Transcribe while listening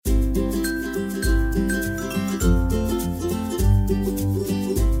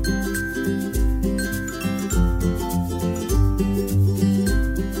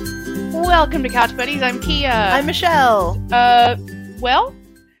Welcome to Couch Buddies. I'm Kia. I'm Michelle. Well,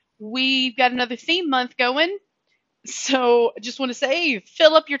 we've got another theme month going, so I just want to say,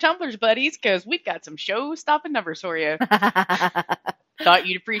 fill up your tumblers, buddies, because we've got some show-stopping numbers for you. Thought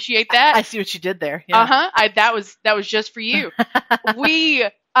you'd appreciate that. I see what you did there. Yeah. That was just for you.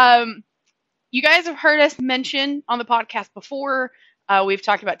 You guys have heard us mention on the podcast before. We've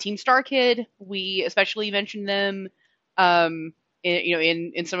talked about Team Star Kid. We especially mentioned them.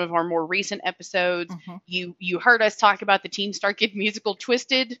 In some of our more recent episodes. Mm-hmm. You heard us talk about the Team Star Kid musical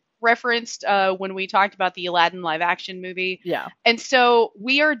Twisted referenced when we talked about the Aladdin live action movie. Yeah. And so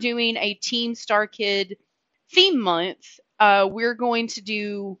we are doing a Team Star Kid theme month. We're going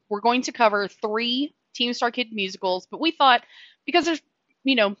to cover 3 Team Star Kid musicals, but we thought, because there's,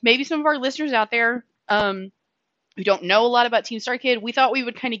 maybe some of our listeners out there who don't know a lot about Team Star Kid, we thought we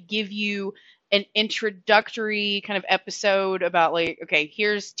would kind of give you an introductory kind of episode about, like, okay,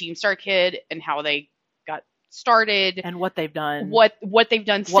 here's Team Star Kid and how they got started and what they've done, what they've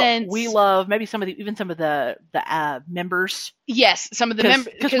done since. We love maybe some of the members. Yes, some of the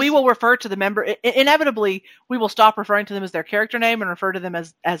members, because we will refer to the member. Inevitably, we will stop referring to them as their character name and refer to them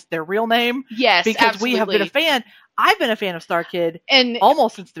as their real name. Yes, because absolutely. We have been a fan. I've been a fan of Star Kid and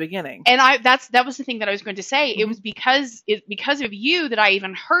almost since the beginning. And that was the thing that I was going to say. Mm-hmm. It was because of you that I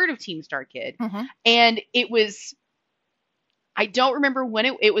even heard of Team Star Kid. Mm-hmm. And it was, I don't remember when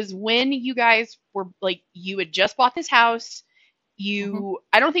it was when you guys were, like, you had just bought this house. Mm-hmm.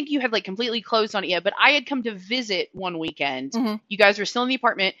 I don't think you had, like, completely closed on it yet, but I had come to visit one weekend. Mm-hmm. You guys were still in the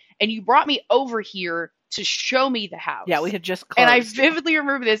apartment, and you brought me over here to show me the house. Yeah, we had just closed. And I vividly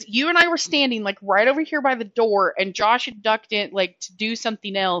remember this. You and I were standing, like, right over here by the door, and Josh had ducked in, like, to do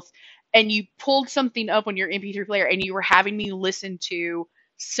something else, and you pulled something up on your MP3 player, and you were having me listen to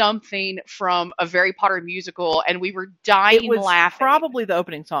something from a Harry Potter musical, and we were dying laughing. Probably the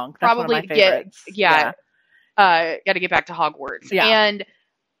opening song. That's one of my favorites. Yeah. Got to get back to Hogwarts. Yeah.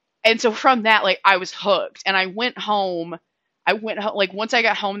 And so from that, like, I was hooked, and I went home, like, once I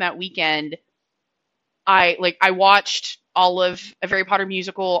got home that weekend, I watched all of a Harry Potter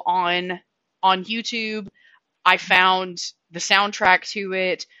musical on YouTube. I found the soundtrack to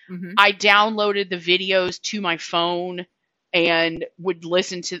it. Mm-hmm. I downloaded the videos to my phone and would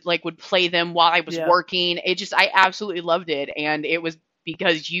would play them while I was working. I absolutely loved it. And it was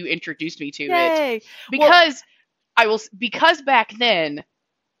because you introduced me to it. Because back then,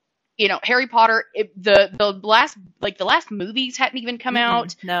 Harry Potter, the last movies hadn't even come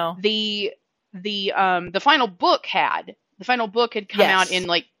out. No. The final book had come out in,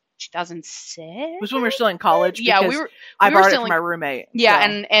 like, 2006. It was when we were still in college. Yeah, I borrowed it from my roommate. Yeah,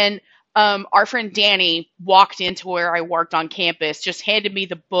 so. and our friend Danny walked into where I worked on campus, just handed me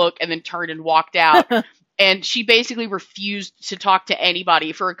the book, and then turned and walked out. And she basically refused to talk to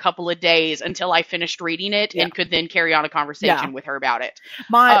anybody for a couple of days until I finished reading it and could then carry on a conversation with her about it.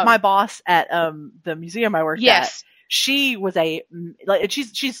 My boss at the museum I worked at, she was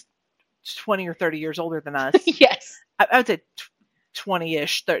she's 20 or 30 years older than us. Yes. I would say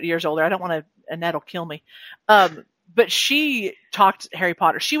 20-ish, 30 years older. I don't want to, and that'll kill me. But she talked Harry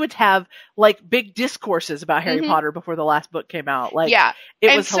Potter. She would have, like, big discourses about Harry Potter before the last book came out. Like,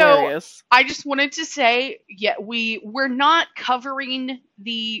 it was hilarious. So I just wanted to say, we're not going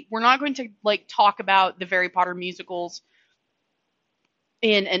to, like, talk about the Harry Potter musicals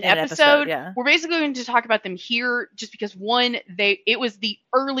in an episode. We're basically going to talk about them here just because, one, it was the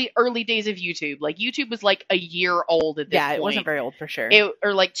early days of YouTube. Like, YouTube was, like, a year old at this point. Yeah, it wasn't very old for sure.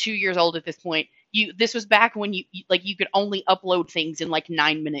 Or like 2 years old at this point. This was back when you could only upload things in, like,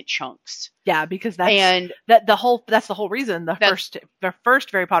 9-minute chunks. Yeah, because that's the whole reason the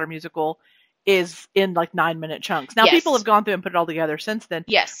first Harry Potter musical is in, like, 9-minute chunks. Now, people have gone through and put it all together since then.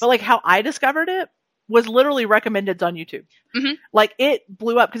 Yes. But, like, how I discovered it was literally recommended on YouTube. Mm-hmm. Like, it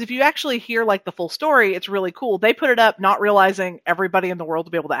blew up, because if you actually hear, like, the full story, it's really cool. They put it up not realizing everybody in the world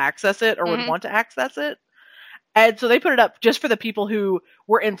would be able to access it or would want to access it. And so they put it up just for the people who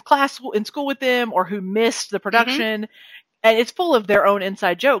were in school with them, or who missed the production. And it's full of their own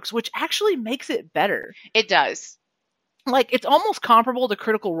inside jokes, which actually makes it better. It does. Like, it's almost comparable to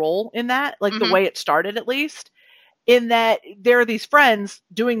Critical Role in that, like, the way it started, at least. In that there are these friends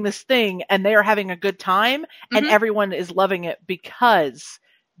doing this thing, and they are having a good time, and everyone is loving it because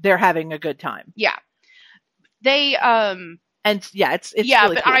they're having a good time. Yeah. They, it's yeah,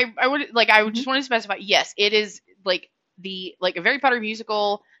 really but cool. I would, like, I just want to specify, yes, it is, like, a Harry Potter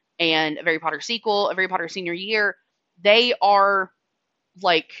musical and a Harry Potter sequel, a Harry Potter senior year. They are,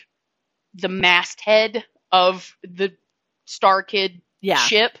 like, the masthead of the Star Kid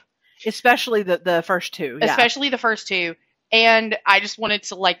ship. Especially the first two. Yeah. Especially the first two. And I just wanted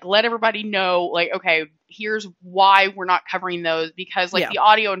to like let everybody know, like, okay, here's why we're not covering those, because like the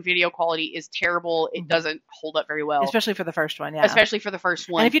audio and video quality is terrible. It doesn't hold up very well. Especially for the first one, yeah. Especially for the first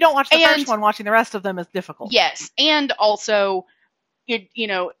one. And if you don't watch the first one, watching the rest of them is difficult. Yes. And also, you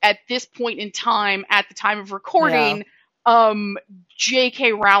know, at this point in time, at the time of recording,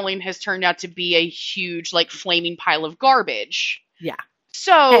 J.K. Rowling has turned out to be a huge, like, flaming pile of garbage. Yeah.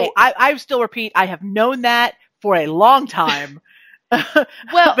 So, hey, I still repeat, I have known that for a long time. Well,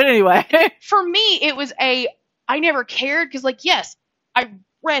 but anyway. For me, it was I never cared, because, like, yes, I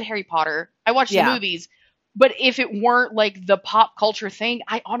read Harry Potter. I watched the movies. But if it weren't, like, the pop culture thing,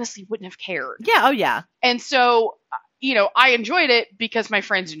 I honestly wouldn't have cared. Yeah, oh yeah. And so, you know, I enjoyed it because my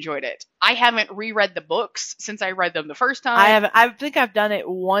friends enjoyed it. I haven't reread the books since I read them the first time. I haven't. I think I've done it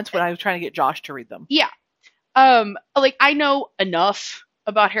once when I was trying to get Josh to read them. Yeah. Like, I know enough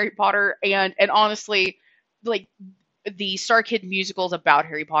about Harry Potter, and honestly, like, the Star Kid musicals about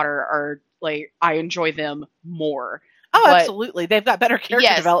Harry Potter are, like, I enjoy them more. Oh, absolutely. They've got better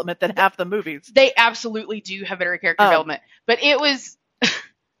character development than half the movies. They absolutely do have better character development. But it was,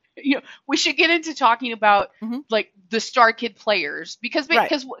 you know, we should get into talking about, like, the Star Kid players. Because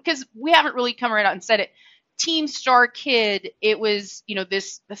we haven't really come right out and said it. Team Star Kid, it was, you know,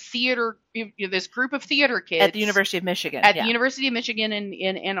 this group of theater kids. At the University of Michigan. At the University of Michigan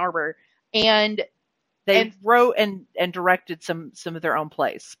in Ann Arbor. And they wrote and directed some of their own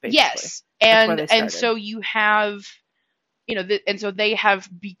plays, basically. Yes. And so you have, you know, and so they have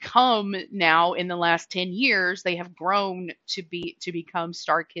become now, in the last 10 years, they have grown to become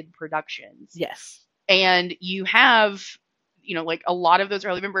Star Kid Productions. Yes. And you have, you know, like, a lot of those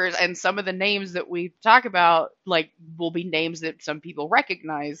early members, and some of the names that we talk about, like, will be names that some people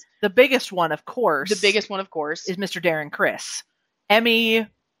recognize. The biggest one, of course, is Mr. Darren Criss. Emmy,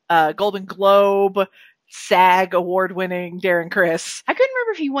 Golden Globe, SAG award-winning Darren Criss. I couldn't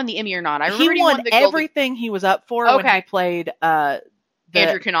remember if he won the Emmy or not. I remember he won everything he was up for when he played Andrew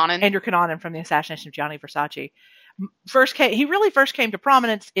Cunanan from The Assassination of Gianni Versace. He really first came to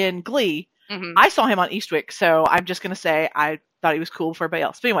prominence in Glee. Mm-hmm. I saw him on Eastwick, so I'm just going to say I thought he was cool for everybody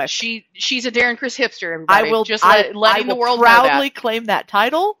else. But anyway. She's a Darren Criss hipster, everybody. I will proudly claim that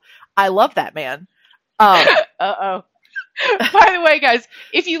title. I love that man. Uh-oh. By the way, guys,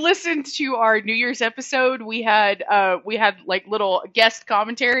 if you listened to our New Year's episode, we had like little guest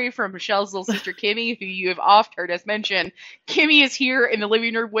commentary from Michelle's little sister Kimmy, who you have oft heard us mention. Kimmy is here in the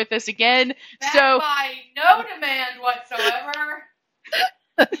living room with us again. Back by no demand whatsoever.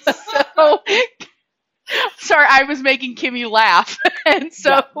 So, sorry, I was making Kimmy laugh, and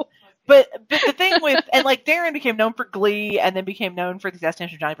so. Yeah. But the thing with, and like, Darren became known for Glee and then became known for The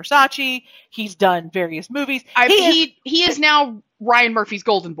Assassination of Gianni Versace. He's done various movies. He is now Ryan Murphy's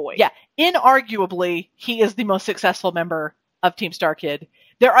golden boy. Yeah. Inarguably, he is the most successful member of Team Star Kid.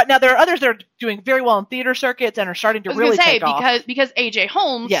 There are others that are doing very well in theater circuits and are starting to really take off. Because AJ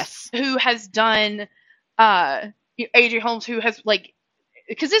Holmes, who has done, AJ Holmes, who has, like,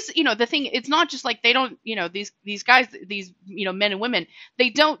 because this, you know, the thing, it's not just like they don't, you know, these guys, these, you know, men and women, they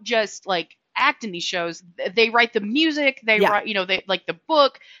don't just like act in these shows. They write the music, they write, you know, they like the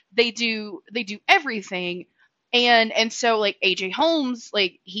book, they do everything. And so like AJ Holmes,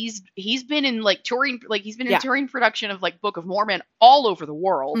 like he's been in like touring, like he's been in touring production of like Book of Mormon all over the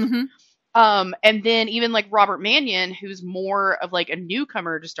world. Mm-hmm. And then even like Robert Mannion, who's more of like a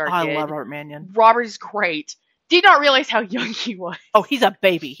newcomer to Star Kid. I love Robert Mannion. Robert is great. Did not realize how young he was. Oh, he's a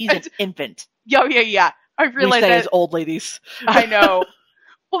baby. He's an infant. Yeah. I realized that. As old ladies. I know.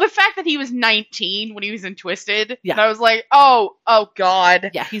 Well, the fact that he was 19 when he was in Twisted, I was like, oh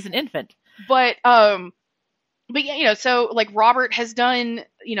God. Yeah, he's an infant. But yeah, you know, so like Robert has done,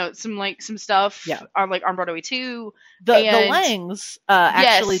 you know, some stuff on like on Broadway too. The Langs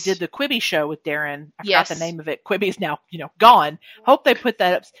actually did the Quibi show with Darren. I forgot the name of it. Quibi is now, you know, gone. Hope they put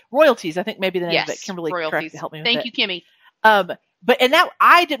that up. Royalties, I think maybe the name of it. Kimberly correct to help me with Thank you, Kimmy. But and that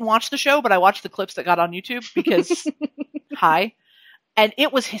I didn't watch the show, but I watched the clips that got on YouTube because and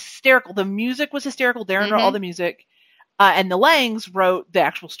it was hysterical. The music was hysterical. Darren wrote all the music. And the Langs wrote the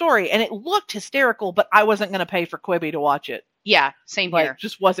actual story, and it looked hysterical, but I wasn't going to pay for Quibi to watch it. Yeah, same here.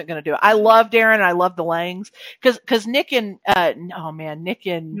 Just wasn't going to do it. I love Darren, and I love the Langs, because Nick and Matt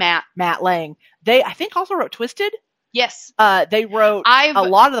Lang, they I think also wrote Twisted. Yes. They wrote a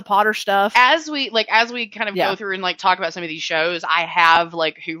lot of the Potter stuff. As we kind of go through and like talk about some of these shows, I have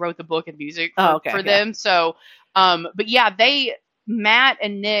like who wrote the book and music for them. So, but yeah, Matt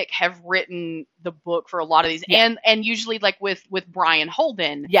and Nick have written the book for a lot of these, and usually like with Brian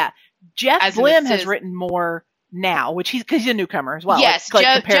Holden. Yeah, Jeff Blim has written more now, which because he's a newcomer as well. Yes,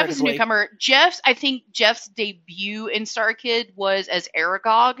 Jeff is a newcomer. I think Jeff's debut in Star Kid was as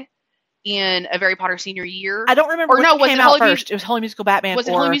Aragog in A Very Potter Senior Year. I don't remember which came out first. It was Holy Musical Batman. Was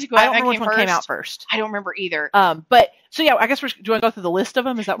it Holy Musical Batman? I don't remember which one came out first. I don't remember either. But so yeah, I guess do you want to go through the list of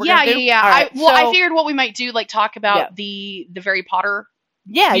them? Is that what we're gonna do? Yeah. Right, I figured what we might do, like talk about the Very Potter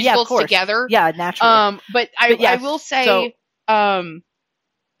musicals together. Yeah, naturally. But I will say,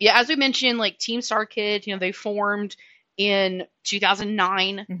 as we mentioned, like Team Star Kid, they formed in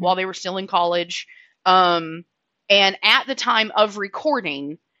 2009 while they were still in college. And at the time of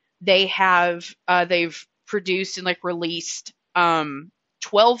recording, they've produced and like released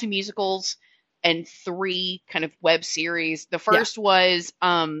 12 musicals and 3 kind of web series. The first was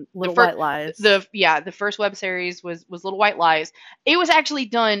Little White Lies. The first web series was Little White Lies. It was actually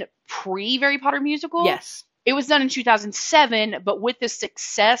done pre Very Potter musical. Yes. It was done in 2007, but with the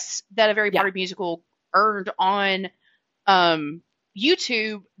success that A Very Potter musical earned on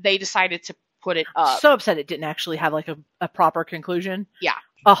YouTube, they decided to put it up. So upset it didn't actually have like a proper conclusion. Yeah.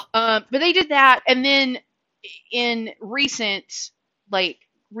 Oh. But they did that, and then in recent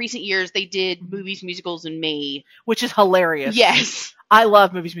years, they did Movies, Musicals, and Me, which is hilarious. Yes, I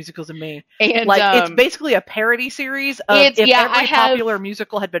love Movies, Musicals, and Me. And it's basically a parody series of every popular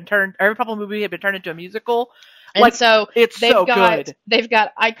musical had been turned, every popular movie had been turned into a musical. And so it's so good. They've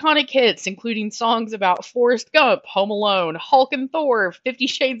got iconic hits, including songs about Forrest Gump, Home Alone, Hulk and Thor, 50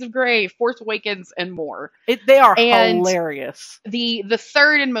 Shades of Grey, Force Awakens, and more. They are hilarious. The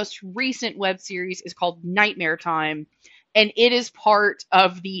third and most recent web series is called Nightmare Time, and it is part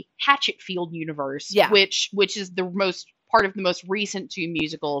of the Hatchetfield universe, which is the part of the most recent 2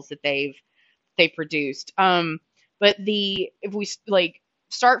 musicals that they've produced. But if we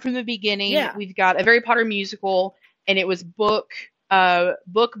start from the beginning, we've got A Very Potter musical, and it was book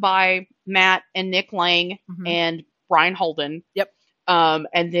by Matt and Nick Lang and Brian Holden. Yep.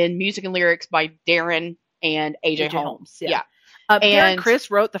 And then music and lyrics by Darren and AJ Holmes. Yeah. Darren Criss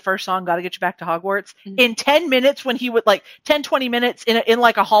wrote the first song, Gotta Get You Back to Hogwarts, in 10 minutes when he would 10, 20 minutes in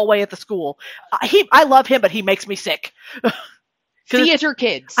like a hallway at the school. I love him, but he makes me sick. Theater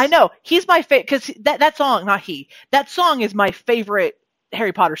kids. I know. He's my favorite, because that song, that song is my favorite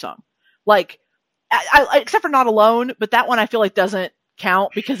Harry Potter song. Like, I except for Not Alone, but that one I feel like doesn't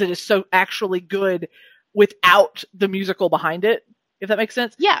count because it is so actually good without the musical behind it, if that makes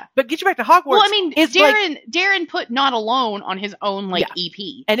sense. Yeah. But Get You Back to Hogwarts. Well, I mean, Darren put Not Alone on his own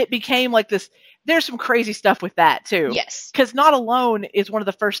EP. And it became like this. There's some crazy stuff with that too. Yes. Because Not Alone is one of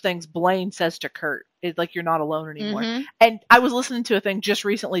the first things Blaine says to Kurt. It's like, you're not alone anymore. And I was listening to a thing just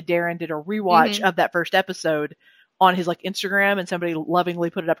recently. Darren did a rewatch of that first episode on his Instagram, and somebody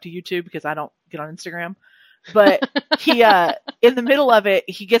lovingly put it up to YouTube because I don't get on Instagram. But he, in the middle of it,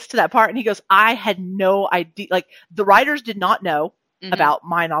 he gets to that part and he goes, I had no idea. Like, the writers did not know about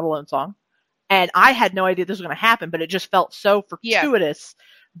my Not Alone song. And I had no idea this was going to happen, but it just felt so fortuitous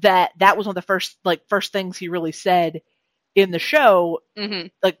that was one of the first things he really said in the show,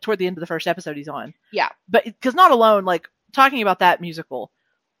 toward the end of the first episode he's on. Yeah. But because Not Alone, talking about that musical,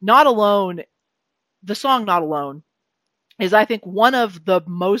 Not Alone, the song Not Alone is, I think, one of the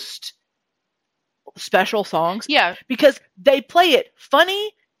most special songs. Yeah. Because they play it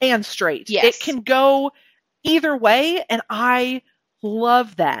funny and straight. Yes. It can go either way, and I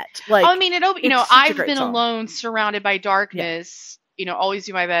love that. I mean, I've been alone, surrounded by darkness, always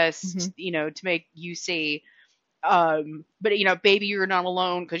do my best, to make you see. But, baby, you're not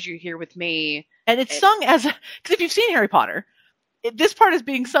alone because you're here with me. And it's sung because if you've seen Harry Potter, this part is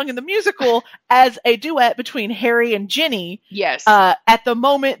being sung in the musical as a duet between Harry and Ginny. Yes. At the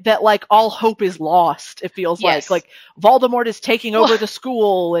moment that all hope is lost, it feels like Voldemort is taking over the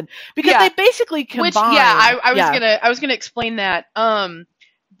school, and because they basically combine. I was gonna explain that.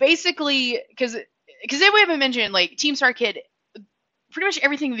 Basically, because then we haven't mentioned Team Star Kid. Pretty much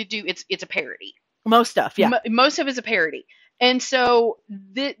everything they do, it's a parody. Most stuff, yeah. Most of it's a parody. And so,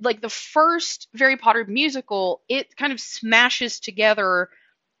 the first Harry Potter musical, it kind of smashes together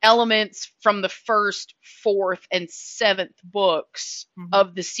elements from the first, 4th, and 7th books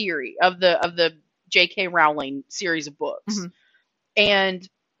of the series, of the J.K. Rowling series of books. And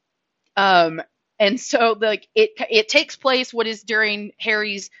so, it takes place what is during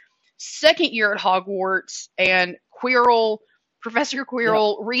Harry's second year at Hogwarts, and Professor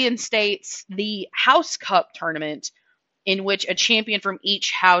Quirrell reinstates the House Cup tournament, in which a champion from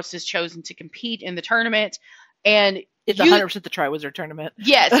each house is chosen to compete in the tournament. And It's 100% the Triwizard Tournament.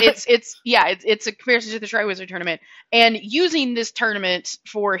 Yes, it's a comparison to the Triwizard Tournament. And using this tournament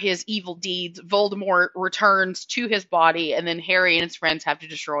for his evil deeds, Voldemort returns to his body, and then Harry and his friends have to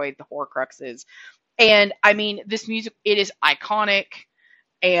destroy the Horcruxes. And I mean, this music, it is iconic,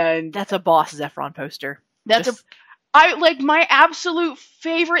 and that's a Boss Zephron poster. I like, my absolute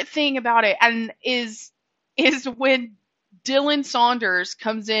favorite thing about it, and is when Dylan Saunders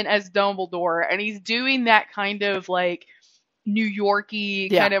comes in as Dumbledore, and he's doing that kind of like New Yorky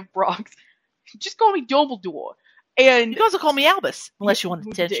kind of Bronx. Just call me Dumbledore. And you can also call me Albus, unless you want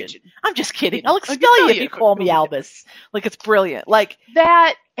attention. I'm just kidding. I'll expel you if you call me Albus. Like, it's brilliant. Like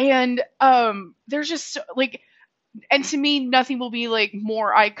that, and there's just like, and to me, nothing will be like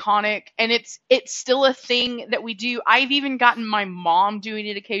more iconic. And it's still a thing that we do. I've even gotten my mom doing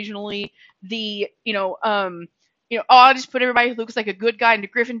it occasionally. I'll just put everybody who looks like a good guy into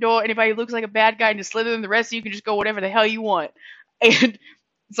Gryffindor, anybody who looks like a bad guy into Slytherin, the rest of you can just go whatever the hell you want. And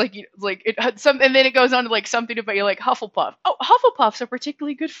it's and then it goes on to like something about you like Hufflepuff. Oh, Hufflepuffs are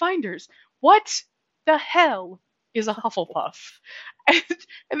particularly good finders. What the hell is a Hufflepuff?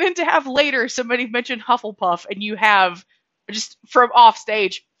 And then to have later somebody mention Hufflepuff, and you have just from off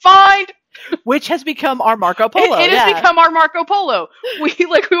stage, find, which has become our Marco Polo. It has become our Marco Polo. We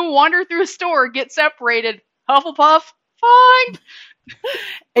wander through a store, get separated. Hufflepuff, fine.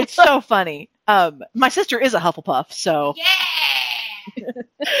 It's so funny. My sister is a Hufflepuff, so yeah.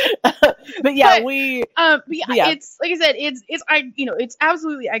 but yeah, it's like I said, it's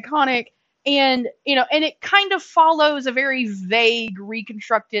absolutely iconic, and and it kind of follows a very vague,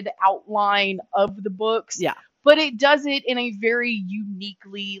 reconstructed outline of the books. Yeah, but it does it in a very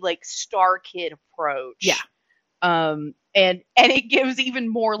uniquely like Star Kid approach. Yeah. And it gives even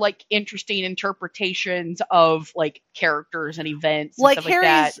more like interesting interpretations of like characters and events and stuff like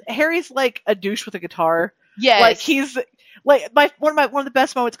that. Harry's like a douche with a guitar. Yes. Like he's like one of the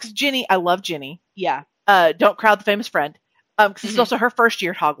best moments, because Ginny, I love Ginny. Yeah. Don't crowd the famous friend. Because it's also her first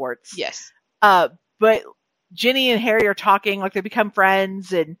year at Hogwarts. Yes. But Ginny and Harry are talking, like they become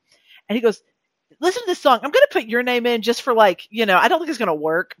friends, and he goes, listen to this song. I'm going to put your name in just for like, I don't think it's going to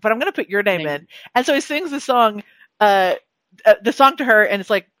work, but I'm going to put your name in. And so he sings the song to her, and it's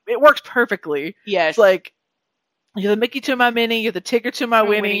like, it works perfectly. Yes. It's like, you're the Mickey to my Minnie, you're the Tigger to my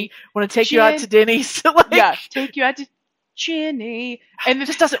Winnie, want to take you out to Denny's. Take you out to Ginny. And it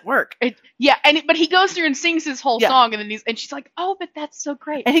just doesn't work. But he goes through and sings his whole song, and then and she's like, oh, but that's so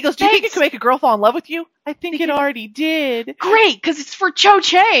great. And he goes, do you think it can make a girl fall in love with you? I think it already did. Great, because it's for Cho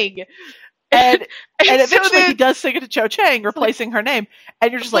Chang. And eventually he does sing it to Cho Chang, replacing her name,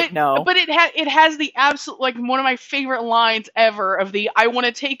 and you're just like, no. But it has the absolute, like, one of my favorite lines ever of the "I want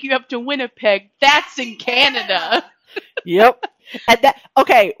to take you up to Winnipeg." That's in Canada. Yep. And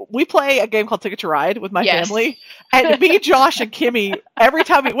we play a game called Ticket to Ride with my family, and me, Josh, and Kimmy, every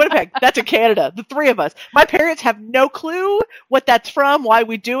time we Winnipeg, that's in Canada. The three of us. My parents have no clue what that's from, why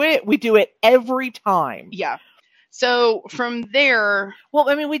we do it. We do it every time. Yeah. So from there, well,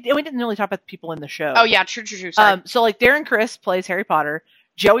 I mean, we didn't really talk about the people in the show. Oh yeah, true. Sorry. So like Darren Criss plays Harry Potter.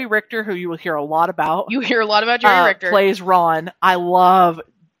 Joey Richter, who you will hear a lot about. You hear a lot about Joey Richter. Plays Ron.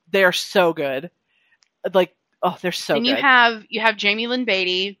 They're so good. Like, oh, they're so good. And you have Jamie Lynn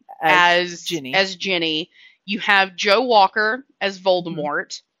Beatty as Ginny. You have Joe Walker as Voldemort.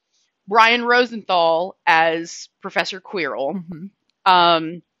 Mm-hmm. Brian Rosenthal as Professor Quirrell.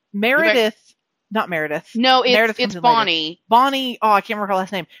 Mm-hmm. Not Meredith. No, it's Bonnie. Later. Bonnie, I can't remember her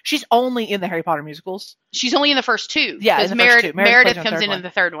last name. She's only in the Harry Potter musicals. She's only in the first two. Yeah, because Meredith comes in the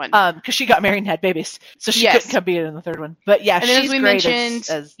third one. Because she got married and had babies, so she couldn't come be in the third one. But yeah, she's great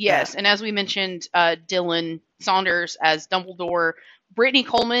and as we mentioned, Dylan Saunders as Dumbledore. Brittany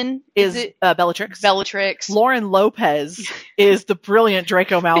Coleman is Bellatrix. Lauren Lopez is the brilliant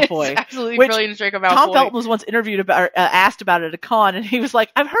Draco Malfoy. Absolutely brilliant Draco Malfoy. Tom Felton was once asked about it at a con, and he was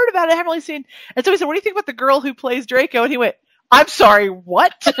like, "I've heard about it, I haven't really seen." And so he said, "What do you think about the girl who plays Draco?" And he went, "I'm sorry,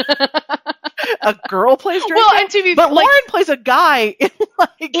 what? A girl plays Draco?" Well, Lauren plays a guy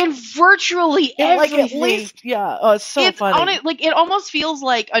in virtually everything. Like, at least, it's so funny. It almost feels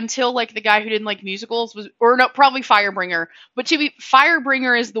like, until like the guy who didn't like musicals probably Firebringer. But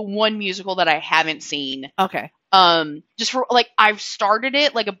Firebringer is the one musical that I haven't seen. Okay. Just for like, I've started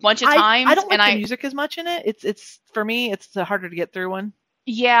it like a bunch of times. I don't like the music as much in it. It's for me, it's a harder to get through one.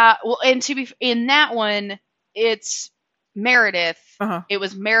 Yeah. Well, and in that one, it's Meredith. Uh-huh. It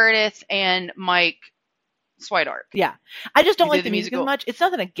was Meredith and Mike Swidark. Yeah. I just don't like the music as much. It's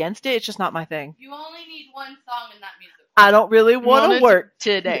nothing against it. It's just not my thing. You only need one song in that music. I don't really want to work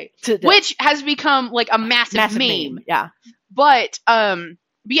today. Which has become like a massive meme. Yeah. But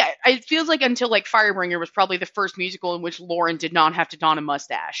But yeah, it feels like until like Firebringer was probably the first musical in which Lauren did not have to don a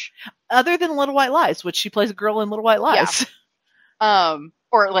mustache. Other than Little White Lies, which she plays a girl in Little White Lies. Yeah.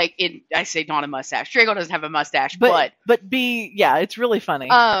 Or like I say don a mustache. Drago doesn't have a mustache, but it's really funny.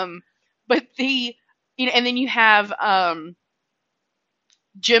 But and then you have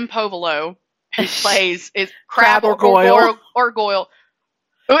Jim Povolo, who plays is Crab or Goyle. Or Goyle.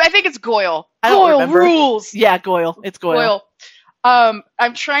 Oh, I think it's Goyle. Goyle rules. Yeah, Goyle. It's Goyle.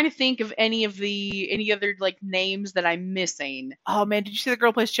 I'm trying to think of any other like names that I'm missing. Oh man, did you see the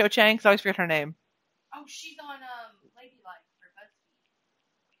girl who plays Cho Chang? I always forget her name. Oh, she's on Ladylike for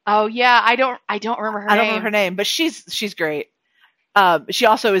BuzzFeed. Oh yeah, I don't remember her name. I don't remember her name, but she's great. She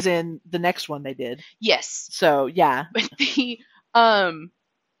also is in the next one they did. Yes. So yeah.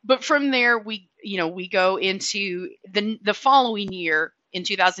 But from there we go into the following year in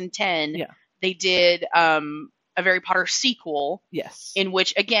 2010. Yeah. They did a Harry Potter sequel. Yes. In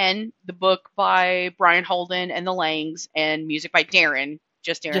which again the book by Brian Holden and the Langs and music by Darren.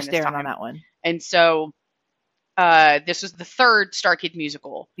 Just Darren on that one. And so this was the third Star Kid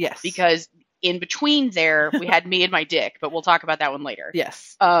musical. Yes. Because in between there we had Me and My Dick, but we'll talk about that one later.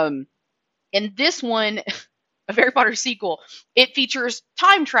 Yes. And this one, a Harry Potter sequel, it features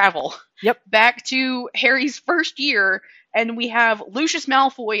time travel. Yep. Back to Harry's first year, and we have Lucius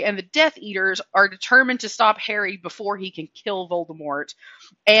Malfoy and the Death Eaters are determined to stop Harry before he can kill Voldemort.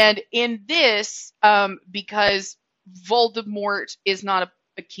 And in this, because Voldemort is not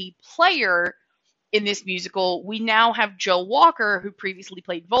a key player in this musical, we now have Joe Walker, who previously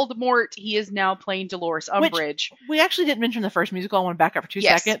played Voldemort. He is now playing Dolores Umbridge. Which we actually didn't mention the first musical. I want to back up for 2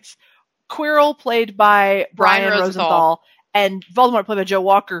 seconds. Quirrell, played by Brian Rosenthal, and Voldemort, played by Joe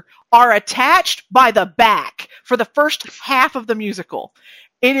Walker, are attached by the back for the first half of the musical.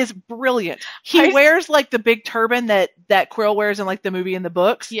 It is brilliant. He wears like the big turban that Quirrell wears in like the movie and the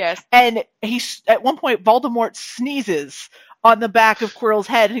books. Yes. And at one point, Voldemort sneezes on the back of Quirrell's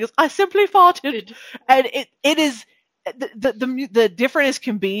head, and he goes, "I simply farted." And it is the different as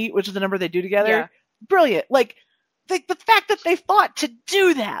can be, which is the number they do together. Yeah. Brilliant. Like the fact that they thought to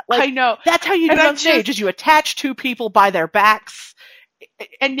do that. Like, I know. That's how you do it on stage. Is you attach two people by their backs.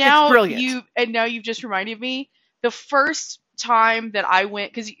 And now it's brilliant. You've just reminded me, the first time that I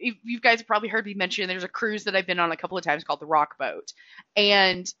went, because you guys have probably heard me mention there's a cruise that I've been on a couple of times called the Rock Boat,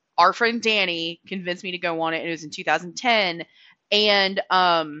 and our friend Danny convinced me to go on it, and it was in 2010, and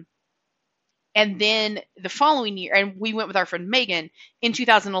then the following year, and we went with our friend Megan in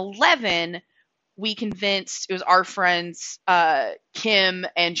 2011. We convinced, it was our friends Kim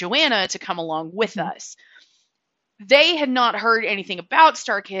and Joanna to come along with us. They had not heard anything about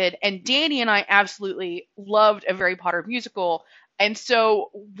Star Kid, and Danny and I absolutely loved a Harry Potter musical. And so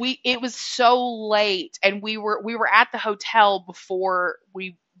it was so late, and we were at the hotel before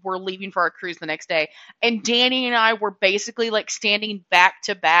we were leaving for our cruise the next day. And Danny and I were basically like standing back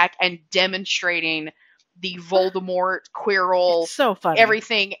to back and demonstrating the Voldemort, Quirrell, so funny,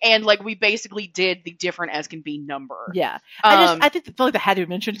 everything, and like we basically did the different as can be number. Yeah, I feel like that had to be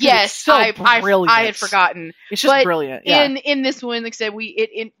mentioned. Yes, it's so brilliant. I had forgotten. It's just brilliant. Yeah. In this one, like I said,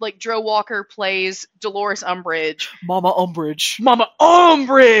 like Joe Walker plays Dolores Umbridge, Mama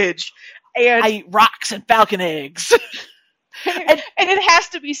Umbridge, and I eat rocks and falcon eggs. And it has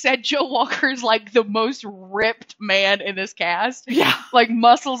to be said, Joe Walker is like the most ripped man in this cast. Yeah. Like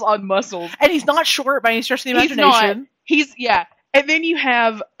muscles on muscles. And he's not short by any stretch of the imagination. Yeah. And then you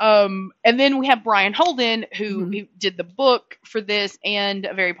have, and then we have Brian Holden, who did the book for this and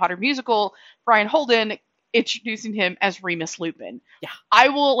a Harry Potter musical. Brian Holden, introducing him as Remus Lupin. Yeah. I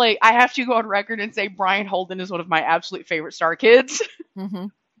have to go on record and say Brian Holden is one of my absolute favorite Star Kids. Mm-hmm.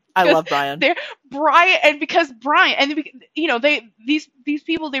 I love Brian. Because these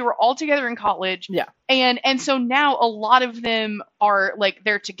people, they were all together in college. Yeah. And so now a lot of them are like,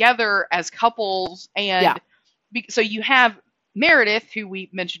 they're together as couples. And so you have Meredith, who we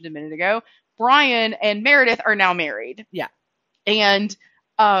mentioned a minute ago. Brian and Meredith are now married. Yeah. And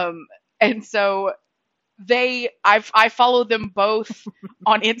so I followed them both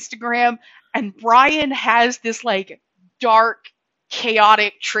on Instagram, and Brian has this like dark,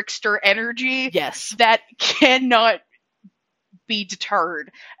 chaotic trickster energy. Yes. That cannot be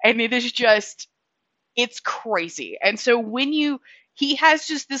deterred. And it is just, it's crazy. And so he has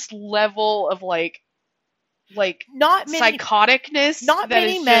just this level of like not many, psychoticness. Not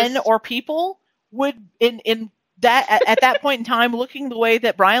many men or people would in that at that point in time looking the way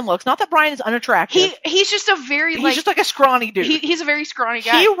that Brian looks. Not that Brian is unattractive. He's just a very he's just like a scrawny dude. He's a very scrawny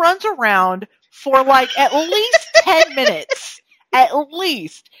guy. He runs around for like at least 10 minutes. At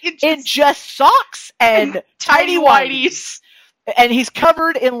least in just socks and tidy whities. and he's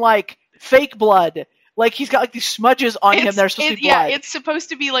covered in like fake blood. Like he's got like these smudges on him that are supposed to be blood. Yeah, it's supposed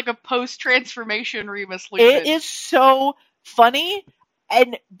to be like a post-transformation Remus Lupin. It is so funny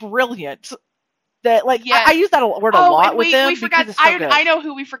and brilliant. That like I use that word a lot with them. We forgot. Because it's so good. I know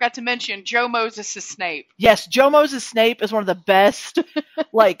who we forgot to mention. Joe Moses is Snape. Yes, Joe Moses Snape is one of the best.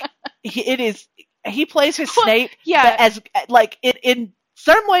 Like he plays his Snape. Yeah, as like in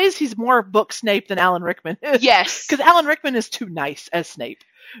some ways he's more book Snape than Alan Rickman is. Yes, because Alan Rickman is too nice as Snape.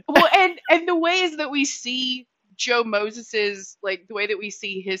 Well, and the ways that we see Joe Moses's, like the way that we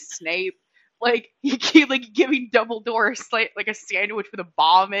see his Snape. Like he like giving Dumbledore like a sandwich with a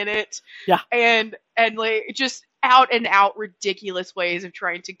bomb in it. Yeah. And like just out and out ridiculous ways of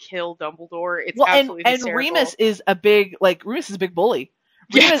trying to kill Dumbledore. It's absolutely hysterical. And Remus is a big bully.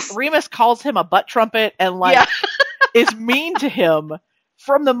 Yes. Remus calls him a butt trumpet and like is mean to him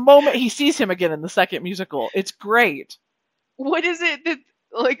from the moment he sees him again in the second musical. It's great. What is it that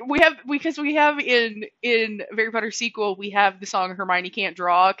like we have in Harry Potter sequel we have the song Hermione Can't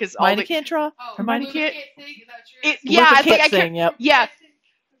Draw because Hermione can't draw. Oh, Hermione can't sing. Is that true? Yeah, Lupin can't sing. Yep.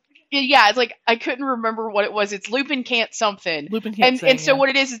 Yeah, it's like I couldn't remember what it was. It's Lupin can't something. Lupin can't sing. And so what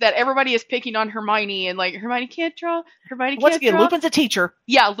it is that everybody is picking on Hermione and like Hermione can't draw. Hermione can't Once again, draw. Lupin's a teacher.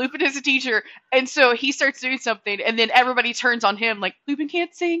 Yeah, Lupin is a teacher, and so he starts doing something, and then everybody turns on him like Lupin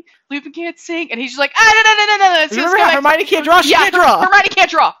can't sing, and he's just like no. Remember how Hermione can't draw? She can't draw. Hermione can't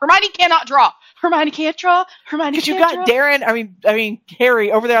draw. Hermione cannot draw. Hermione can't draw. Hermione can't draw. Because you got Darren. I mean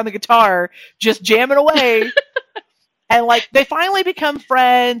Harry over there on the guitar just jamming away. And like they finally become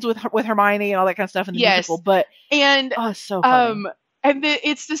friends with Hermione and all that kind of stuff in the musical, but it's so funny. And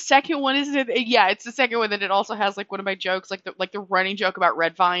it's the second one, isn't it? Yeah, it's the second one that it also has like one of my jokes, like the running joke about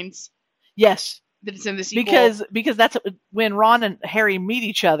red vines. Yes, that it's in the sequel because that's when Ron and Harry meet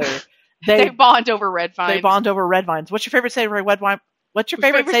each other. They bond over red vines. They bond over red vines. What's your favorite say to red wine? What's your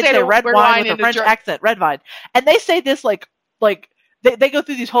favorite say to red wine with a French accent? Red vine. And they say this like. They go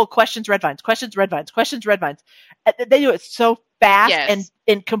through these whole questions, red vines. They do it so fast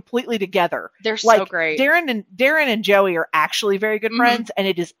and completely together. They're so great. Darren and Joey are actually very good friends, and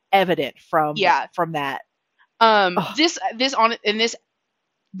it is evident from that. A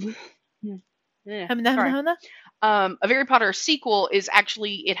Harry Potter sequel is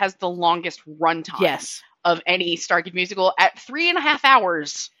actually it has the longest runtime of any Stargate musical at 3.5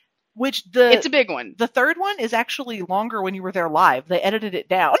 hours. It's a big one. The third one is actually longer when you were there live. They edited it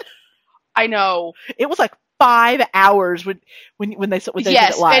down. I know. It was like 5 hours when they did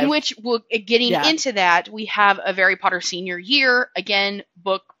it live. And which getting into that, we have A Harry Potter Senior Year, again,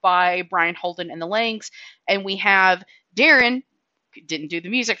 book by Brian Holden and the Langs, and we have Darren didn't do the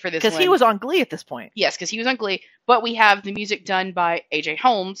music for this one. Because he was on Glee at this point. Yes, because he was on Glee, but we have the music done by AJ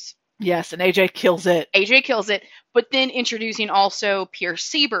Holmes. Yes, and AJ kills it. But then introducing also Pierce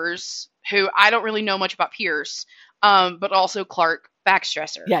Siebers, who I don't really know much about Pierce, but also Clark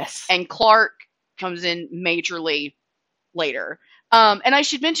Baxtresser. Yes. And Clark comes in majorly later. And I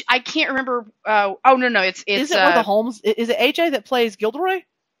should mention, I can't remember. It's is it one of the Holmes? Is it AJ that plays Gilderoy?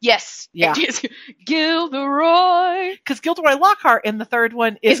 Yes. Yeah. Gilderoy. Because Gilderoy Lockhart in the third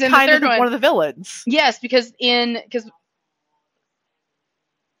one is kind of one of the villains. Yes, because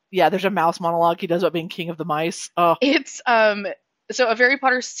there's a mouse monologue he does about being king of the mice. Oh. It's so A Harry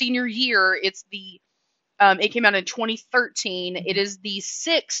Potter Senior Year. It's it came out in 2013. It is the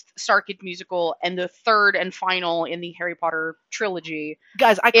 6th Stargate musical and the 3rd and final in the Harry Potter trilogy.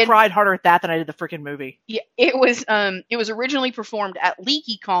 Guys, I cried harder at that than I did the freaking movie. Yeah, it was originally performed at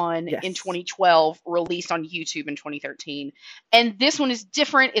LeakyCon in 2012, released on YouTube in 2013. And this one is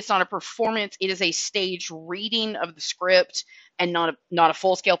different. It's not a performance. It is a staged reading of the script and not a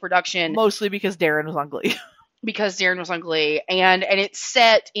full-scale production. Mostly because Darren was on Glee. And it's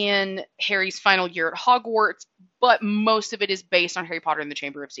set in Harry's final year at Hogwarts, but most of it is based on Harry Potter and the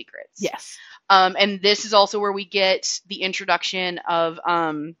Chamber of Secrets. Yes. And this is also where we get the introduction of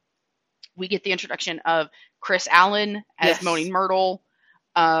Chris Allen as Moaning Myrtle.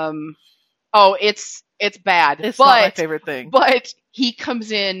 It's bad. It's not my favorite thing. But he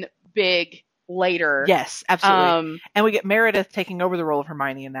comes in big later. Yes, absolutely. And we get Meredith taking over the role of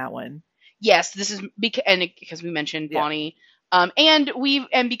Hermione in that one. Yes, this is because we mentioned Bonnie, and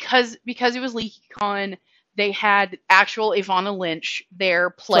because it was LeakyCon, they had actual Ivana Lynch there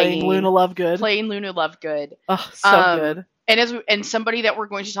playing Luna Lovegood. Oh, so good. And somebody that we're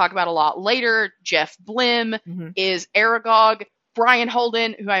going to talk about a lot later, Jeff Blim, is Aragog. Brian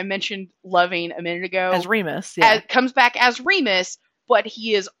Holden, who I mentioned loving a minute ago, as Remus, comes back as Remus. But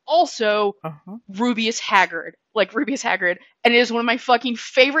he is also Rubeus Haggard like Ruby as Hagrid, and it is one of my fucking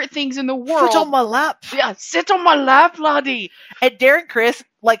favorite things in the world. Sit on my lap. Yeah, sit on my lap, laddie. And Darren Criss,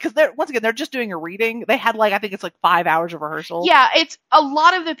 like, because they're, once again, they're just doing a reading. They had, like, I think it's like 5 hours of rehearsal. Yeah, it's a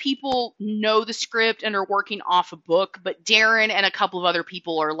lot of the people know the script and are working off a book, but Darren and a couple of other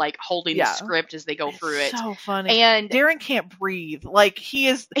people are like holding the script as they go through it. So funny. And Darren can't breathe. Like,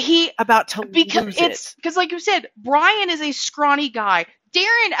 he about to lose it. Because, like you said, Brian is a scrawny guy.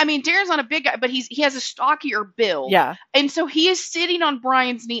 Darren's not a big guy, but he has a stockier build. Yeah. And so he is sitting on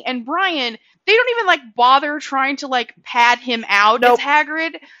Brian's knee, and Brian, they don't even, like, bother trying to, like, pad him out as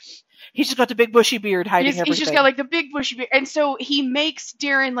Hagrid. He's just got the big bushy beard hiding everything. He's just got, like, the big bushy beard. And so he makes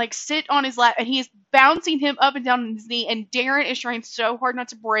Darren, like, sit on his lap, and he's bouncing him up and down on his knee, and Darren is trying so hard not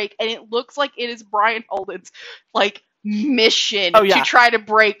to break, and it looks like it is Brian Holden's, like, mission to try to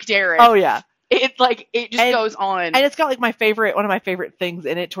break Darren. Oh, yeah. It just goes on. And it's got, like, one of my favorite things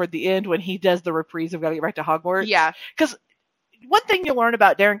in it toward the end when he does the reprise of Gotta Get Back to Hogwarts. Yeah. Because one thing you'll learn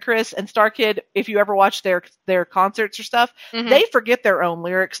about Darren Criss and Starkid, if you ever watch their concerts or stuff, they forget their own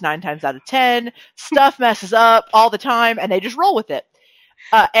lyrics 9 times out of 10. Stuff messes up all the time, and they just roll with it.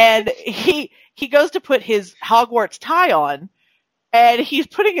 And he goes to put his Hogwarts tie on, and he's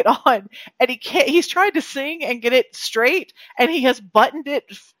putting it on, and he's trying to sing and get it straight, and he has buttoned it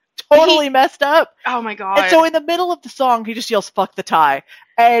totally messed up. Oh my god. And so in the middle of the song, he just yells, "Fuck the tie,"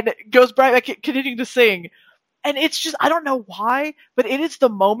 and goes right back, continuing to sing. And it's just, I don't know why, but it is the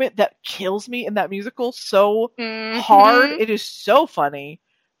moment that kills me in that musical so hard. It is so funny.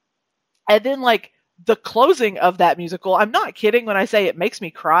 And then, like, the closing of that musical, I'm not kidding when I say it makes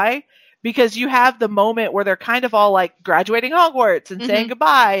me cry, because you have the moment where they're kind of all, like, graduating Hogwarts and saying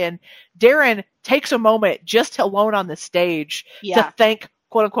goodbye, and Darren takes a moment just alone on the stage to thank,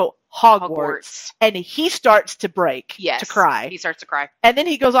 quote-unquote, Hogwarts. And he starts to break, to cry. He starts to cry. And then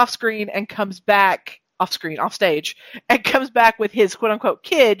he goes off screen and comes back, off stage, and comes back with his quote-unquote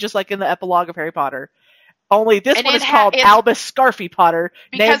kid, just like in the epilogue of Harry Potter. Only this one is called Albus Scarfy Potter.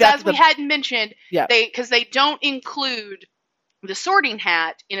 Because as we hadn't mentioned, because they don't include the Sorting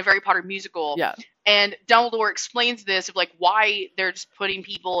Hat in a Harry Potter musical. Yeah. And Dumbledore explains this of, like, why they're just putting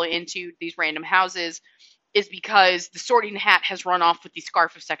people into these random houses is because the Sorting Hat has run off with the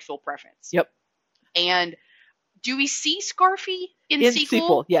Scarf of Sexual Preference. Yep. And do we see Scarfy in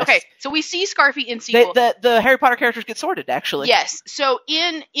sequel? Yes. Okay, so we see Scarfy in sequel. The Harry Potter characters get sorted, actually. Yes. So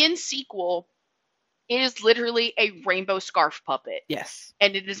in sequel, it is literally a rainbow scarf puppet. Yes.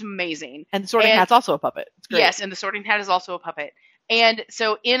 And it is amazing. And the Sorting Hat's also a puppet. It's great. Yes, and the Sorting Hat is also a puppet. And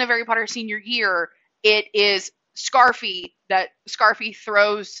so in a Harry Potter senior year, it is Scarfy that Scarfy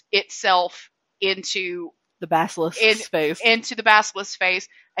throws itself into the basilisk's face. Into the basilisk's face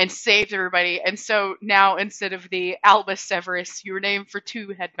and saves everybody. And so now, instead of the Albus Severus, you were named for 2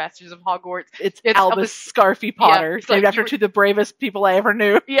 headmasters of Hogwarts. It's Albus Scarfy Potter, named after 2 of the bravest people I ever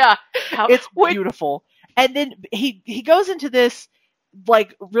knew. Yeah. It's beautiful. And then he goes into this,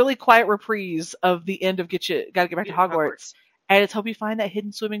 like, really quiet reprise of the end of Gotta Get Back to Hogwarts. And it's hope you find that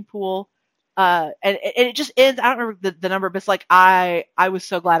hidden swimming pool. And it just ends, I don't remember the number, but it's like, I was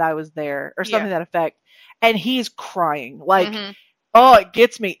so glad I was there, or something to that effect. And he's crying. Like, oh, it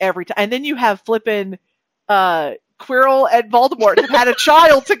gets me every time. And then you have flippin' Quirrell and Voldemort have had a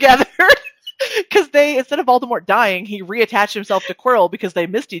child together. Because instead of Voldemort dying, he reattached himself to Quirrell because they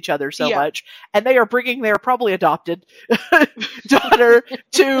missed each other so much. And they are bringing their probably adopted daughter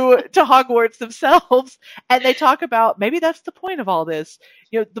to Hogwarts themselves. And they talk about, maybe that's the point of all this.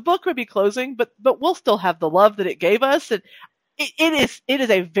 You know, the book would be closing, but we'll still have the love that it gave us. And it is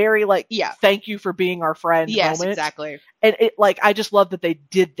a very, like, thank you for being our friend moment. Yes, exactly. And I just love that they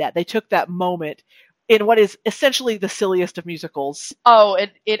did that. They took that moment in what is essentially the silliest of musicals. Oh,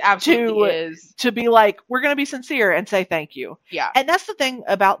 it absolutely is. To be like, we're going to be sincere and say thank you. Yeah. And that's the thing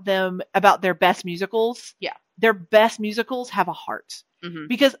about them, about their best musicals. Yeah. Their best musicals have a heart. Mm-hmm.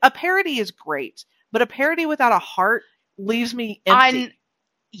 Because a parody is great, but a parody without a heart leaves me empty.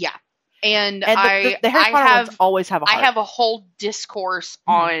 And the Harry Potter ones always have a heart. I have a whole discourse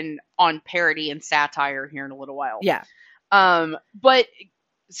on parody and satire here in a little while. Yeah. But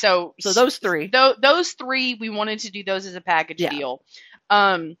so those 3. Those 3, we wanted to do those as a package deal.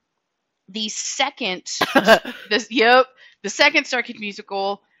 The second the second Starkid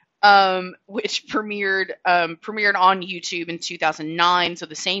musical, which premiered on YouTube in 2009, so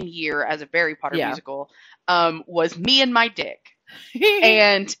the same year as a Harry Potter musical, was Me and My Dick.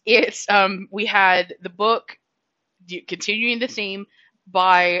 And it's we had the book continuing the theme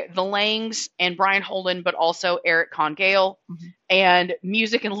by the Langs and Brian Holden, but also Eric Con Gale, and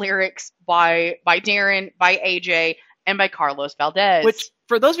music and lyrics by Darren, by AJ, and by Carlos Valdez. Which,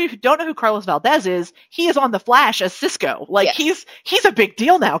 for those of you who don't know who Carlos Valdez is, he is on The Flash as Cisco. Like, he's a big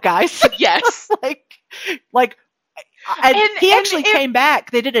deal now, guys. Yes. And he actually came back.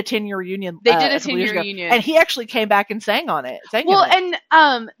 They did a 10-year reunion. They did a 10-year reunion. And he actually came back and sang on it.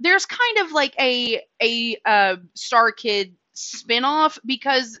 And there's kind of like a Star Kid spinoff,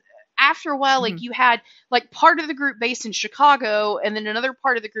 because after a while, like, you had like part of the group based in Chicago and then another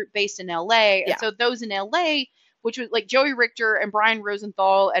part of the group based in LA. And so those in LA, which was like Joey Richter and Brian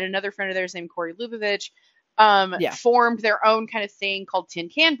Rosenthal and another friend of theirs named Corey Lubavitch, formed their own kind of thing called Tin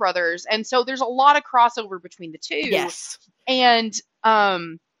Can Brothers. And so there's a lot of crossover between the two. Yes. And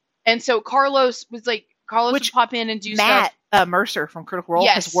so Carlos would pop in and do Matt, stuff. Mercer from Critical Role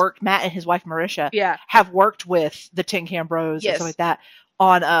has worked, Matt and his wife Marisha have worked with the Tin Can Bros and stuff like that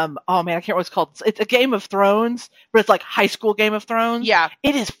on, oh man, I can't remember what it's called. It's a Game of Thrones, but it's like high school Game of Thrones. Yeah.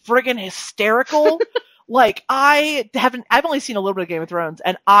 It is friggin' hysterical. Like, I've only seen a little bit of Game of Thrones,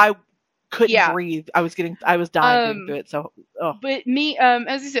 and I couldn't breathe. I was dying to do it. So, but me,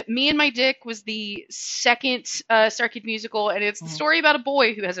 as I said, Me and My Dick was the second Star Kid musical, and it's the story about a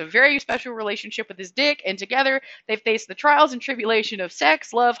boy who has a very special relationship with his dick, and together they face the trials and tribulation of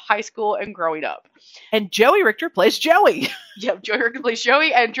sex, love, high school, and growing up. And Joey Richter plays Joey. Yep, Joey Richter plays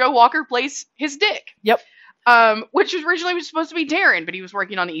Joey, and Joe Walker plays his dick. Yep. Which was originally supposed to be Darren, but he was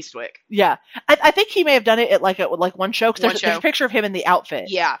working on Eastwick. Yeah, I think he may have done it at like one show, because there's a picture of him in the outfit.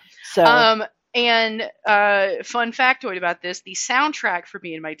 Yeah. So. And fun factoid about this, the soundtrack for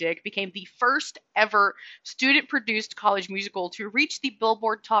Me and My Dick became the first ever student-produced college musical to reach the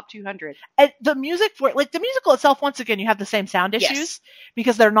Billboard Top 200. And the music for it, like the musical itself, once again, you have the same sound issues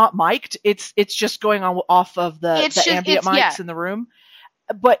because they're not mic'd. It's just going on off of the ambient mics in the room.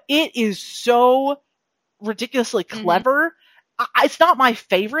 But it is so ridiculously clever. It's not my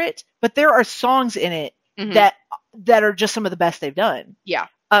favorite, but there are songs in it that are just some of the best they've done. Yeah.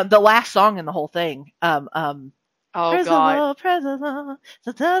 The last song in the whole thing. Oh God! I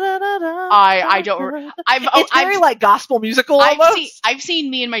don't. It's very like gospel musical almost. I've seen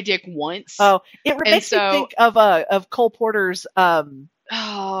Me and My Dick once. Oh, it makes me think of Cole Porter's Blow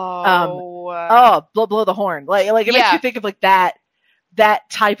the Horn. Like it makes you think of like that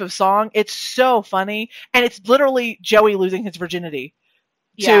type of song. It's so funny, and it's literally Joey losing his virginity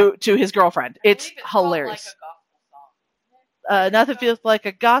to his girlfriend. It's hilarious. Nothing feels like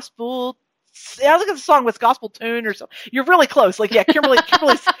a gospel. I was looking at the song with gospel tune or something. You're really close. Like, yeah,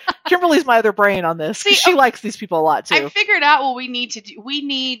 Kimberly's my other brain on this. See, she likes these people a lot too. I figured out what we need to do. We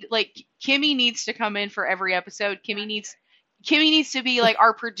need, like, Kimmy needs to come in for every episode. Kimmy needs to be like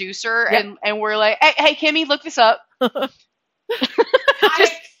our producer, and we're like, hey, Kimmy, look this up. I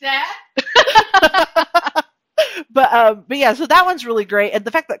accept. But yeah, so that one's really great, and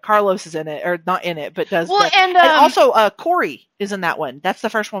the fact that Carlos is in it, or not in it, but does. Well, and also Corey is in that one. That's the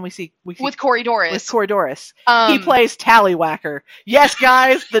first one we see with Corey Doris. With Corey Doris, he plays Tallywhacker. Yes,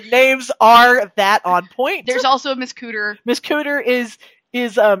 guys, the names are that on point. There's also Miss Cooter. Miss Cooter is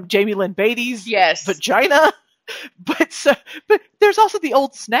Jamie Lynn Beatty's vagina, but there's also the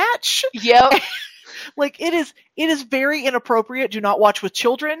old Snatch. Yep. Like, it is very inappropriate. Do not watch with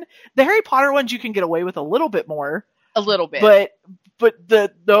children. The Harry Potter ones you can get away with a little bit more. A little bit. But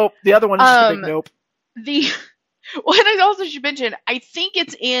the other one is just a big nope. What I also should mention, I think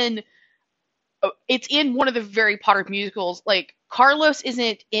it's in one of the very Potter musicals. Like, Carlos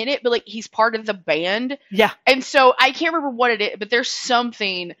isn't in it, but like he's part of the band. Yeah. And so I can't remember what it is, but there's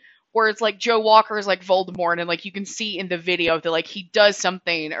something where it's like Joe Walker is like Voldemort, and like you can see in the video that like he does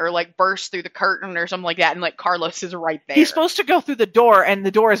something or like bursts through the curtain or something like that, and like Carlos is right there. He's supposed to go through the door, and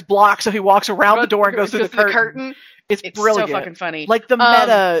the door is blocked, so he walks around the door and goes through the curtain. It's brilliant. So fucking funny. Like the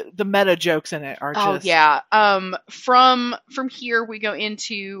meta jokes in it are just. Oh yeah. From here we go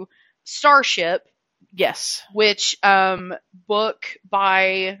into Starship. Yes. Which book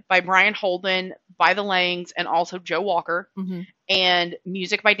by Brian Holden, by the Langs, and also Joe Walker, and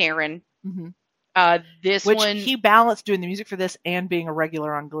music by Darren. He balanced doing the music for this and being a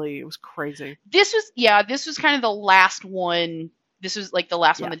regular on Glee. It was crazy. This was kind of the last one. This was like the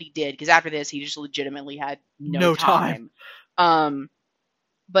last one that he did, because after this he just legitimately had no time.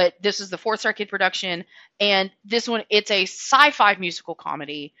 But this is the fourth Star Kid production, and this one, it's a sci-fi musical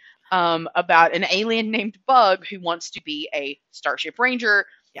comedy about an alien named Bug who wants to be a Starship Ranger.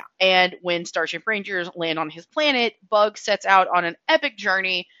 Yeah. And when Starship Rangers land on his planet, Bug sets out on an epic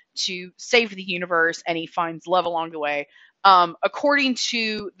journey to save the universe, and he finds love along the way. According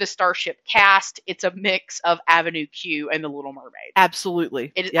to the Starship cast, it's a mix of Avenue Q and The Little Mermaid.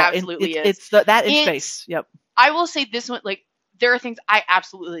 Absolutely. It absolutely is. It's that in space. Yep. I will say this one, like, there are things I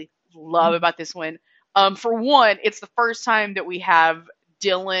absolutely love about this one. For one, it's the first time that we have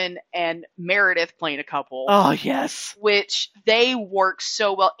Dylan and Meredith playing a couple. Oh, yes. Which they work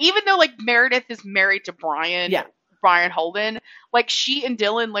so well. Even though, like, Meredith is married to Brian Holden, like, she and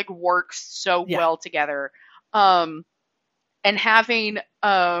Dylan, like, work so well together. And having,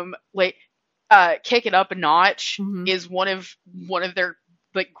 like, Kick It Up a Notch is one of their,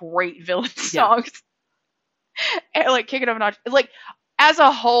 like, great villain songs. And, like, Kick It Up a Notch, like, as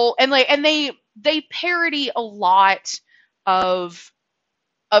a whole, and, like, and they parody a lot of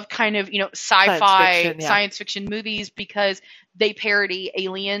kind of, you know, sci-fi science fiction movies, because they parody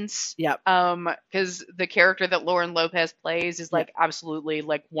Aliens. Because the character that Lauren Lopez plays is like absolutely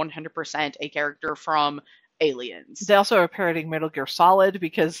like 100% a character from Aliens. They also are parodying Metal Gear Solid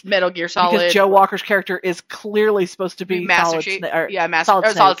because Joe Walker's character is clearly supposed to be Solid Snake. Sorry.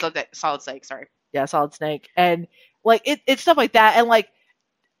 Yeah, Solid Snake, and like it's stuff like that, and like.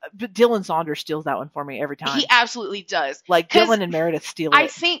 But Dylan Saunders steals that one for me every time. He absolutely does. Like Dylan and Meredith steal it. I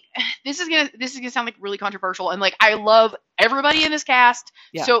think this is gonna sound like really controversial, and like I love everybody in this cast.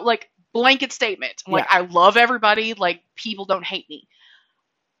 Yeah. So like blanket statement. Like I love everybody. Like people don't hate me.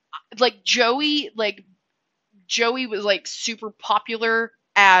 Like Joey was like super popular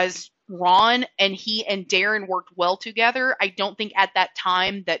as Ron, and he and Darren worked well together. I don't think at that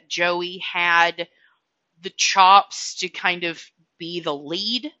time that Joey had the chops to kind of be the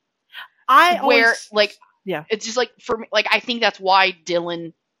lead. It's just like for me, like I think that's why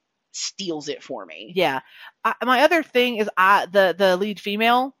Dylan steals it for me. Yeah. My other thing is the lead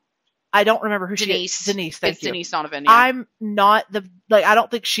female. I don't remember who Denise. She is. Denise, thank you. Denise Donovan. Yeah. I'm not I don't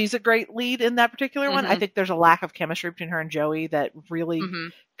think she's a great lead in that particular one. I think there's a lack of chemistry between her and Joey that really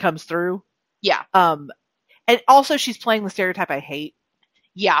comes through. Yeah. And also she's playing the stereotype I hate.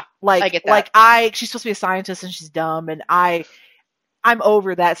 Yeah. Like I get that. She's supposed to be a scientist and she's dumb, and I'm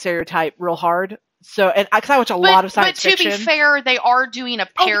over that stereotype real hard. So, and because I watch a lot of science fiction. But to be fair, they are doing a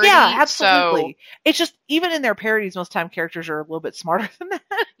parody. Oh, yeah, absolutely. So... It's just, even in their parodies, most time characters are a little bit smarter than that.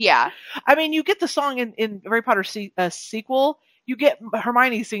 Yeah. I mean, you get the song in Harry Potter sequel, you get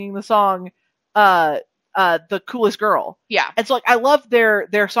Hermione singing the song, The Coolest Girl. Yeah. And so, like, I love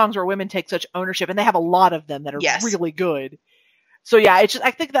their songs where women take such ownership, and they have a lot of them that are really good. So, yeah, it's just,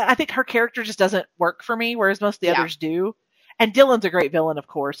 I think her character just doesn't work for me, whereas most of the others do. And Dylan's a great villain, of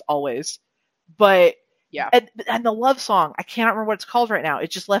course, always. But and the love song, I cannot remember what it's called right now. It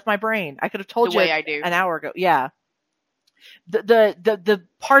just left my brain. I could have told you an hour ago. Yeah. The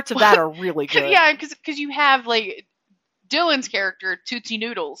parts of that are really good. Yeah, because you have like Dylan's character, Tootsie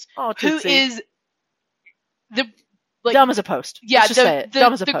Noodles, who is the dumb as a post. Yeah,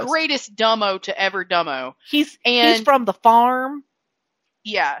 dumb as a post. The greatest dumbo to ever dumbo. He's from the farm.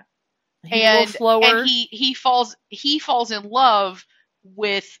 Yeah. And he falls in love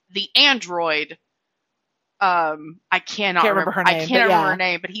with the android. I cannot remember her name. I can't remember her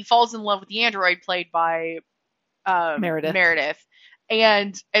name, but he falls in love with the android played by Meredith.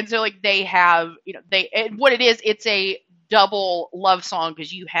 And so like they have, you know, what it is, it's a double love song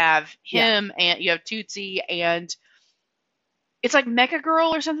because you have him and you have Tootsie, and it's like Mecha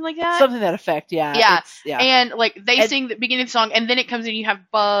Girl or something like that. Something to that effect, yeah. Yeah. And like they sing the beginning of the song, and then it comes in, you have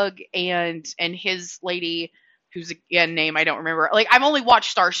Bug and his lady, whose again name I don't remember. Like I've only watched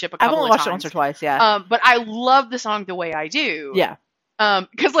Starship a couple of times. I've only watched it once or twice, yeah. But I love the song The Way I Do. Yeah.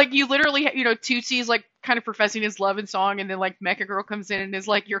 Because like you literally, you know, Tootsie is like kind of professing his love in song, and then like Mecha Girl comes in and is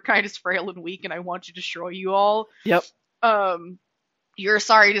like, "You're kind of frail and weak, and I want to destroy you all." Yep. You're a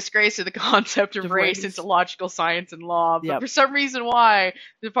sorry disgrace to the concept of race into logical science and law, but for some reason why,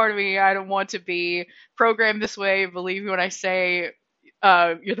 there's a part of me, I don't want to be programmed this way, believe me when I say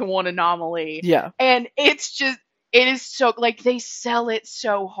you're the one anomaly. Yeah. And it's just, it is so, like, they sell it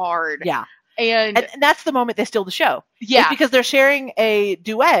so hard. Yeah. And that's the moment they steal the show. Yeah. It's because they're sharing a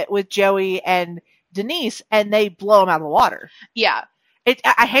duet with Joey and Denise, and they blow them out of the water. Yeah.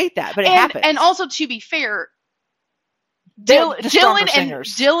 I hate that, but it happens. And also, to be fair,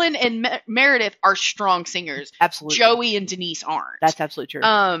 Dylan and Meredith are strong singers. Absolutely. Joey and Denise aren't. That's absolutely true.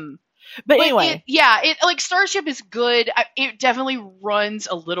 But anyway, like Starship is good. It definitely runs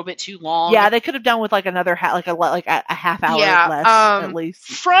a little bit too long. Yeah, they could have done with like another a half hour less at least.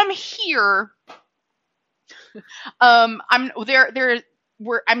 From here, I'm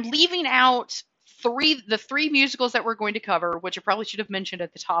leaving out the three musicals that we're going to cover, which I probably should have mentioned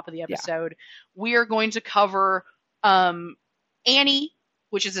at the top of the episode. Yeah. We are going to cover Annie,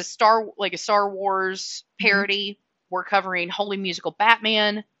 which is a Star Wars parody. Mm-hmm. We're covering Holy Musical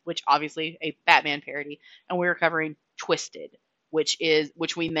Batman, which obviously a Batman parody, and we're covering Twisted. which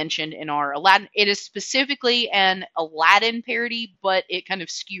we mentioned in our Aladdin. It is specifically an Aladdin parody, but it kind of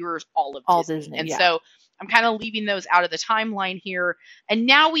skewers all of Disney. And so I'm kind of leaving those out of the timeline here. And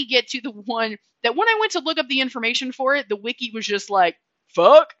now we get to the one that when I went to look up the information for it, the wiki was just like,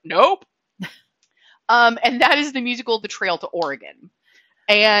 fuck, nope. And that is the musical The Trail to Oregon.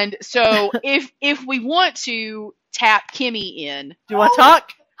 And so if we want to tap Kimmy in. Do you want to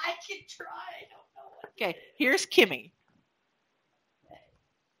talk? I can try. I don't know what. Okay, here's Kimmy.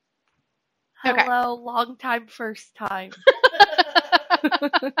 Okay. Hello, long time, first time.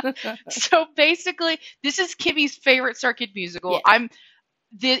 So basically, this is Kimmy's favorite Star Kid musical. Yeah.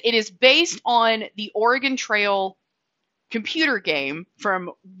 It is based on the Oregon Trail computer game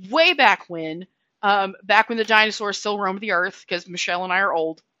from way back when the dinosaurs still roamed the earth, because Michelle and I are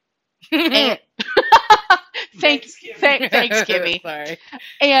old. And, thanks, Kimmy. Sorry.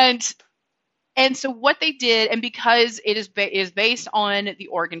 And so what they did, and because it is based on the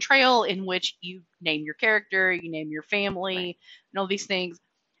Oregon Trail, in which you name your character, you name your family, and all these things,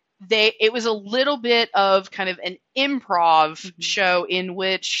 it was a little bit of kind of an improv show in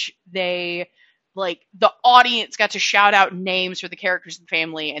which they, like, the audience got to shout out names for the characters and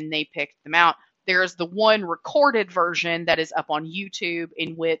family, and they picked them out. There's the one recorded version that is up on YouTube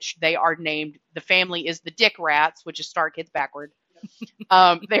in which they are named, the family is the Dick Rats, which is Star Kids backward.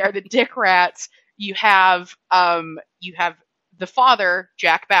 They are the Dick Rats. You have the father,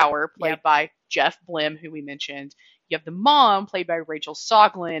 Jack Bauer, played by Jeff Blim, who we mentioned. You have the mom, played by Rachel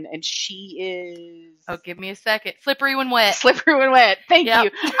Soglin, and she is... Oh, give me a second. Slippery When Wet. Slippery When Wet. Thank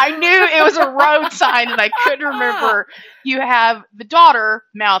you. I knew it was a road sign, and I couldn't remember. You have the daughter,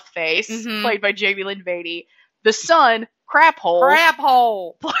 Mouthface, played by Jamie Lynn Beatty. The son, Craphole.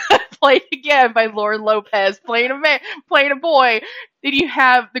 Craphole. Played again by Lauren Lopez, playing a boy. Then you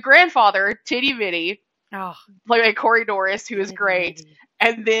have the grandfather, Titty Bitty, played by Corey Norris, who is great.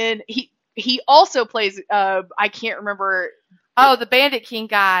 And then he also plays, I can't remember. Oh, the Bandit King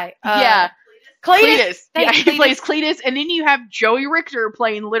guy. Cletus. He plays Cletus. And then you have Joey Richter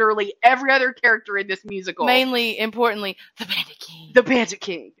playing literally every other character in this musical. Mainly, importantly, the Bandit King. The Bandit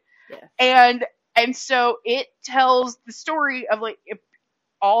King. Yeah. And so it tells the story of, like,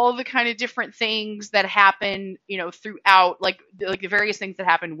 all the kind of different things that happen, throughout, like the various things that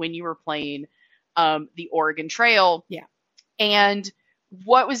happen when you were playing the Oregon Trail. Yeah. And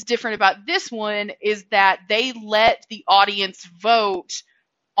what was different about this one is that they let the audience vote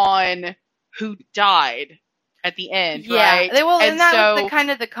on who died at the end, right? And that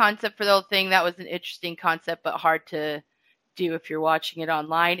was the concept for the whole thing. That was an interesting concept, but hard to do if you're watching it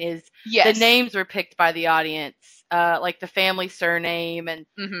online, is the names were picked by the audience, like the family surname, and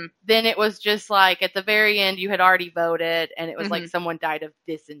then it was just like at the very end you had already voted, and it was like someone died of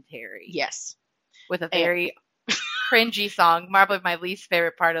dysentery. Yes. With a very cringy song, probably my least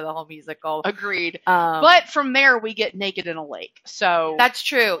favorite part of the whole musical. Agreed. But from there we get Naked in a Lake. So that's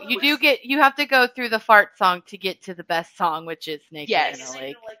true. You have to go through the fart song to get to the best song, which is Naked in a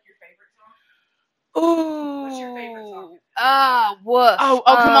Lake. Ooh. What's your favorite song? Woof. Oh,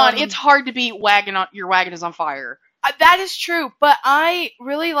 come on. It's hard to beat Your Wagon is on Fire. That is true, but I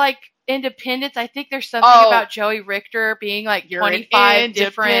really like Independence. I think there's something about Joey Richter being like 25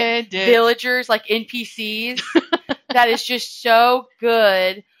 different villagers, like NPCs, that is just so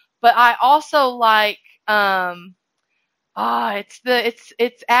good. But I also like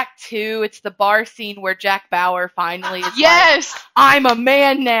it's Act 2. It's the bar scene where Jack Bauer finally is like, I'm a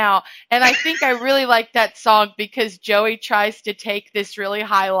man now. And I think I really like that song because Joey tries to take this really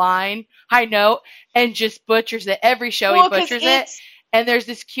high note, and just butchers it. Every show he butchers it. And there's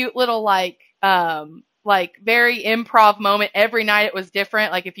this cute little like very improv moment. Every night it was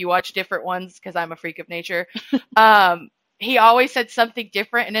different. Like if you watch different ones, because I'm a freak of nature, he always said something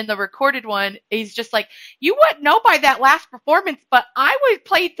different. And in the recorded one, he's just like, you wouldn't know by that last performance, but I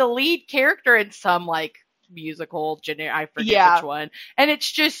played the lead character in some like musical, I forget which one. And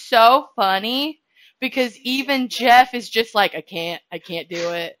it's just so funny because even Jeff is just like, I can't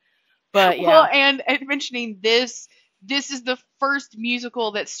do it. But yeah. Well, and mentioning this is the first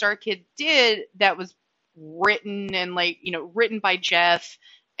musical that Star Kid did that was written and written by Jeff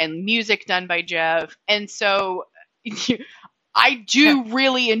and music done by Jeff. And so I do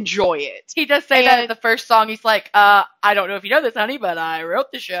really enjoy it. He does say that in the first song. He's like, I don't know if you know this, honey, but I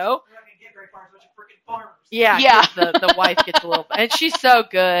wrote the show. We're not going to get very far as a bunch of freaking farmers. Yeah. The wife gets a little, and she's so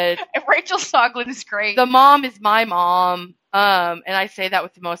good. And Rachel Soglin is great. The mom is my mom. And I say that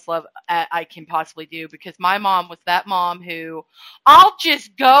with the most love I can possibly do, because my mom was that mom who, I'll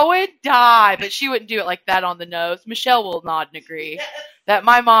just go and die, but she wouldn't do it like that on the nose. Michelle will nod and agree that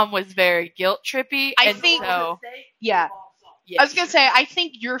my mom was very guilt trippy. Yes. I was gonna say, I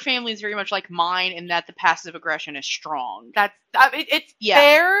think your family is very much like mine in that the passive aggression is strong. It's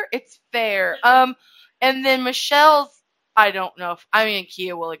fair. It's fair. And then Michelle's, I don't know if, and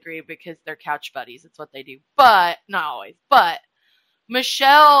Kia will agree because they're couch buddies. It's what they do. But, not always. But,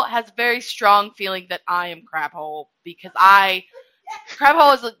 Michelle has a very strong feeling that I am crab hole because crab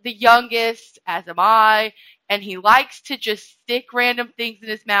hole is the youngest, as am I, and he likes to just stick random things in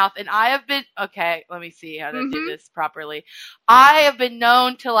his mouth. And I have been, okay, let me see how to do this properly. I have been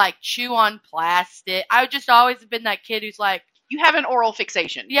known to like chew on plastic. I've just always been that kid who's like, you have an oral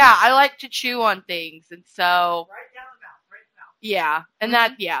fixation. Yeah, I like to chew on things, and so right down the mouth. Yeah, and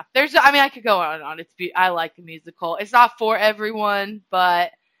that there's I could go on and on. I like the musical. It's not for everyone,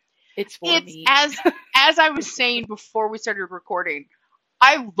 but it's for me. As I was saying before we started recording,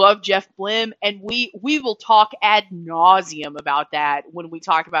 I love Jeff Blim, and we will talk ad nauseum about that when we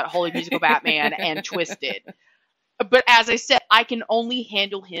talk about Holy Musical Batman and Twisted. But as I said, I can only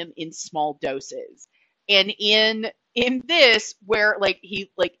handle him in small doses. And in this, where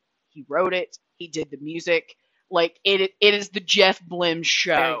he wrote it, he did the music, it is the Jeff Blim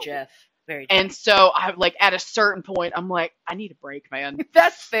show. Very Jeff. And so I at a certain point, I'm like, I need a break, man.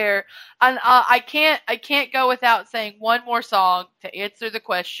 That's fair. And I can't go without saying one more song to answer the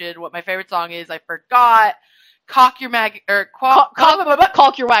question what my favorite song is. I forgot. Caulk Your Wagon.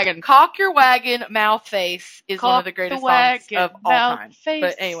 Caulk Your Wagon, Mouth Face is one of the greatest songs of all time. Face.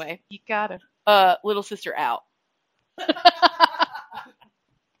 But anyway, you got it. Little Sister Out.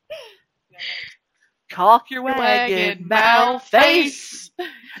 Caulk your wagon, mouth face.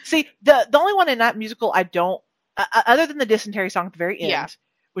 See, the only one in that musical I don't, other than the dysentery song at the very end,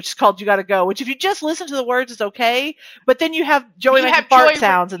 which is called "You Gotta Go," which if you just listen to the words, it's okay. But then you have Joey making fart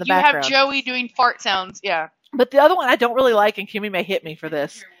sounds in the background. You have Joey doing fart sounds, yeah. But the other one I don't really like, and Kimmy may hit me for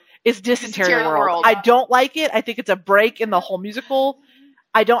this, is Dysentery World. I don't like it. I think it's a break in the whole musical.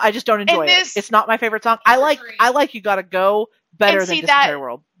 I just don't enjoy it. It's not my favorite song. I like You Gotta Go better than Dysentery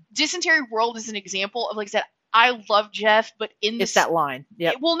World. Dysentery World is an example of, like I said, I love Jeff, but it's that line.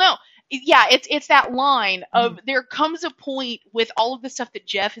 Yeah. Well, no. Yeah, it's that line of there comes a point with all of the stuff that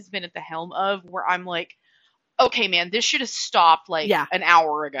Jeff has been at the helm of where I'm like, okay, man, this should have stopped an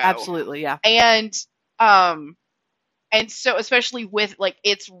hour ago. Absolutely, yeah. And so especially with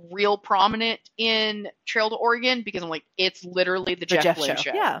it's real prominent in Trail to Oregon because I'm like, it's literally the Jeff Blim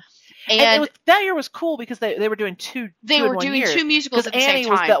show. Yeah. And that year was cool because they were doing two musicals at the Annie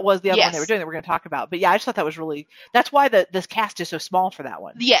same time. was the other one they were doing that we're going to talk about. But yeah, I just thought that was really, that's why this cast is so small for that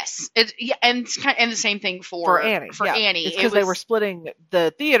one. Yes. And the same thing for Annie. Annie. It's because they were splitting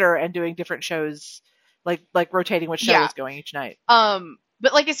the theater and doing different shows, like rotating which show was going each night.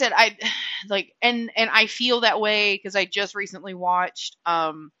 But like I said, I feel that way because I just recently watched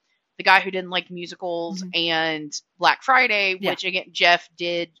The Guy Who Didn't Like Musicals and Black Friday, which again Jeff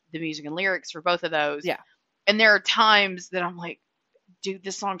did the music and lyrics for both of those. Yeah. And there are times that I'm like, dude,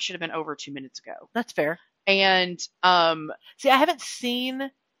 this song should have been over 2 minutes ago. That's fair. And see, I haven't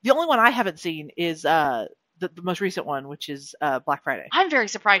seen, the only one I haven't seen is the most recent one, which is Black Friday. I'm very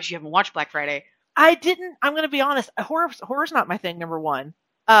surprised you haven't watched Black Friday. I didn't. I'm going to be honest. Horror's not my thing. Number one.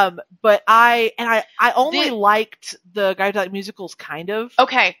 But I only liked the Guy Who Liked Musicals, kind of.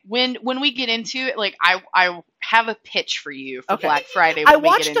 Okay, when we get into it, I have a pitch for you for Black Friday. I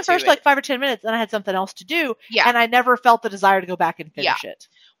watched the first 5 or 10 minutes, and I had something else to do. Yeah, and I never felt the desire to go back and finish it.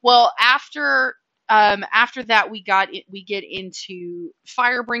 Well, after that, we get into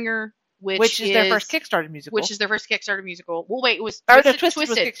Firebringer. Which is their first Kickstarter musical. Well, wait, it was Twisted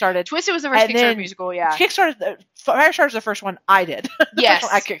was Kickstarted. Twisted was the first Kickstarter musical, yeah. Firestarter's the first one I did. Yes.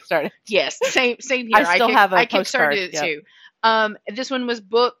 I Kickstarted. Yes, same here. I still have a I postcard. Kickstarted it too. This one was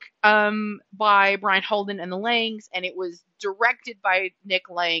booked by Brian Holden and the Langs, and it was directed by Nick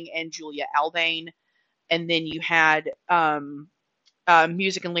Lang and Julia Albane. And then you had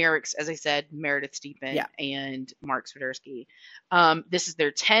music and lyrics, as I said, Meredith Steepen and Mark Swiderski. This is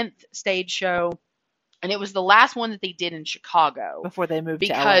their 10th stage show, and it was the last one that they did in Chicago before they moved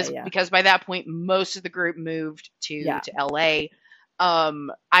to LA. Because by that point, most of the group moved to LA.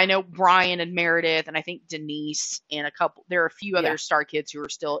 I know Brian and Meredith, and I think Denise and there are a few other Star Kids who are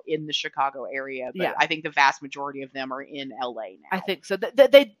still in the Chicago area, but I think the vast majority of them are in LA now. I think so.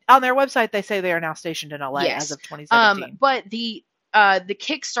 They on their website they say they are now stationed in LA as of 2017. But the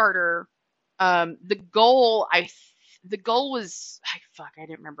Kickstarter, the goal The goal was, I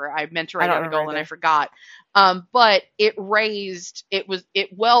didn't remember. I meant to write down the goal and I forgot. But it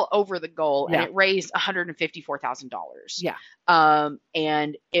well over the goal, and it raised $154,000. Yeah.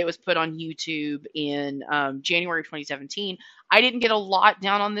 And it was put on YouTube in January of 2017. I didn't get a lot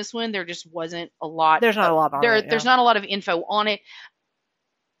down on this one. There just wasn't a lot. There's not a lot on it. There's not a lot of info on it.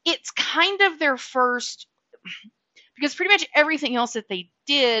 It's kind of their first, because pretty much everything else that they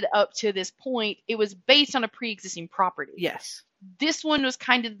did up to this point, it was based on a pre-existing property. Yes. This one was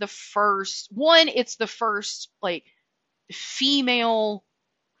kind of the first one. It's the first like female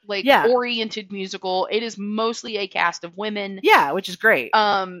oriented musical. It is mostly a cast of women. Yeah, which is great.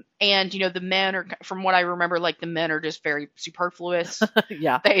 And the men are, from what I remember, like the men are just very superfluous.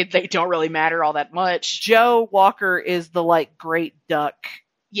 Yeah. They don't really matter all that much. Joe Walker is the like great duck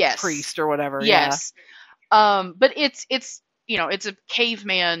priest or whatever. Yes. Yeah. But it's a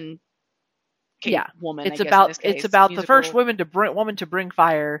caveman woman. It's about musical. The first woman to bring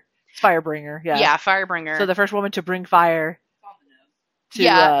fire. Firebringer. Yeah. Yeah, Firebringer. So the first woman to bring fire.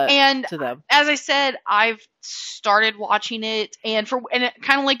 And to them. As I said, I've started watching it, and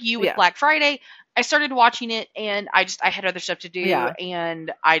kind of like you with Black Friday, I started watching it, and I had other stuff to do,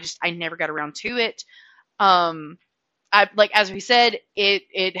 and I never got around to it. As we said,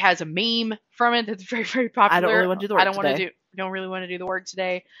 it has a meme from it that's very, very popular. I don't really want to do the word today. Don't really want to do the word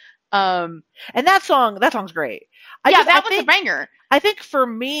today. And that song's great. That was a banger. I think for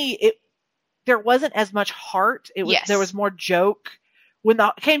me, there wasn't as much heart. There was more joke. When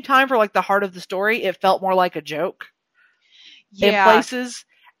it came time for like the heart of the story, it felt more like a joke in places.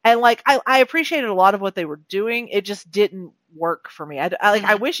 And like I appreciated a lot of what they were doing. It just didn't work for me.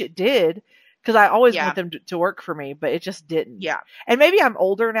 I wish it did, because I always want them to work for me, but it just didn't. Yeah. And maybe I'm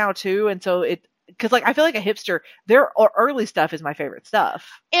older now too, and so because like I feel like a hipster, their early stuff is my favorite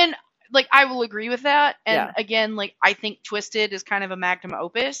stuff. And like I will agree with that. And again, like I think Twisted is kind of a magnum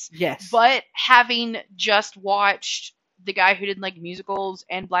opus. Yes. But having just watched The Guy Who Didn't Like Musicals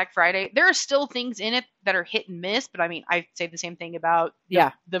and Black Friday, there are still things in it that are hit and miss. But I mean, I say the same thing about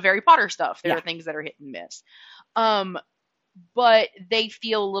the Harry Potter stuff. There are things that are hit and miss. But they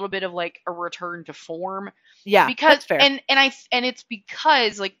feel a little bit of like a return to form. Yeah, because that's fair. And it's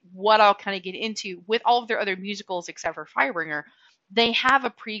because like what I'll kind of get into with all of their other musicals except for Firebringer, they have a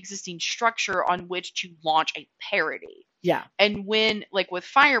pre-existing structure on which to launch a parody. Yeah. And when like with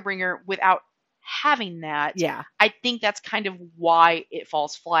Firebringer, without having that, I think that's kind of why it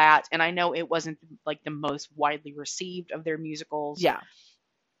falls flat. And I know it wasn't like the most widely received of their musicals. Yeah.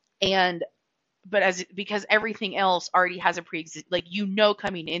 But because everything else already has a pre-existing, like,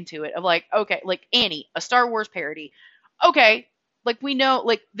 coming into it of like, okay, like Annie, a Star Wars parody. Okay. Like we know,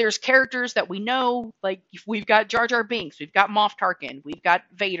 like there's characters that we know, like we've got Jar Jar Binks, we've got Moff Tarkin, we've got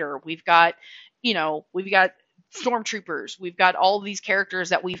Vader, we've got Stormtroopers, we've got all these characters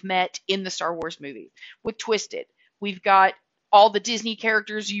that we've met in the Star Wars movies. With Twisted, we've got all the Disney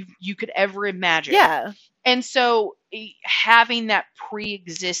characters you could ever imagine. Yeah. And so having that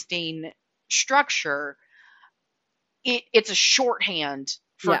pre-existing structure, it's a shorthand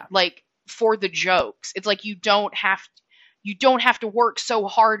for the jokes. It's like you don't have to work so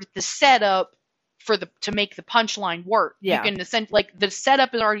hard at the setup to make the punchline work. Yeah. You can like the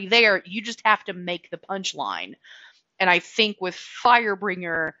setup is already there. You just have to make the punchline. And I think with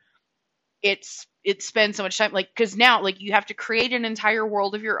Firebringer, it spends so much time, like, because now like you have to create an entire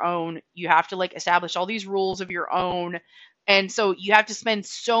world of your own. You have to like establish all these rules of your own, and so you have to spend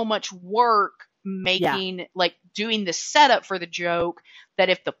so much work making like doing the setup for the joke that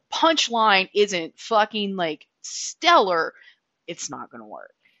if the punchline isn't fucking like stellar, it's not going to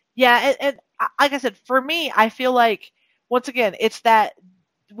work. Yeah, and like I said, for me, I feel like, once again, it's that,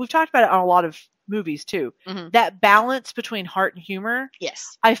 we've talked about it on a lot of movies too, that balance between heart and humor.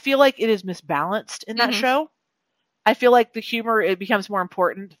 Yes. I feel like it is misbalanced in that show. I feel like the humor, it becomes more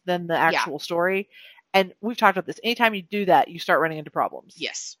important than the actual story. And we've talked about this. Anytime you do that, you start running into problems.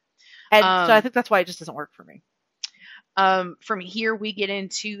 Yes. And so I think that's why it just doesn't work for me. From here, we get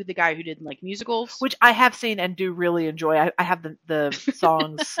into The Guy Who Didn't Like Musicals, which I have seen and do really enjoy. I have the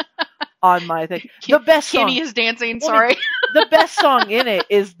songs on my thing. The best song. Kenny is dancing. Sorry. The best song in it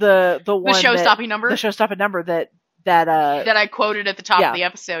is the one, the show-stopping number. The show-stopping number that I quoted at the top of the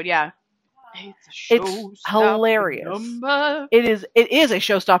episode. Yeah. It's hilarious. Number. It is a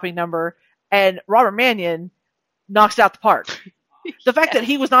show-stopping number, and Robert Mannion knocks it out the park. The fact that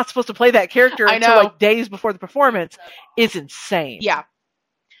he was not supposed to play that character until like days before the performance is insane. Yeah.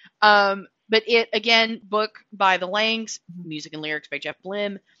 But it, again, book by the Langs, music and lyrics by Jeff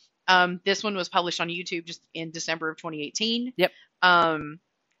Blim. This one was published on YouTube just in December of 2018. Yep.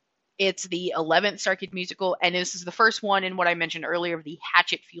 It's the 11th Starkid musical, and this is the first one in what I mentioned earlier of the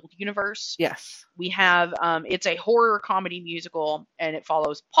Hatchetfield universe. Yes. We have, it's a horror comedy musical, and it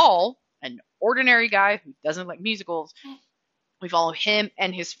follows Paul, an ordinary guy who doesn't like musicals. We follow him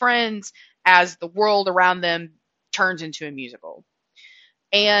and his friends as the world around them turns into a musical.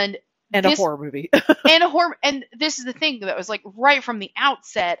 And a horror movie. and this is the thing that was like right from the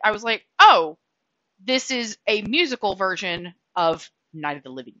outset, I was like, oh, this is a musical version of Night of the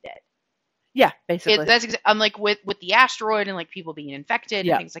Living Dead. Yeah, basically. Unlike with the asteroid and like people being infected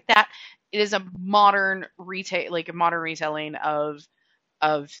and things like that, it is a modern retelling of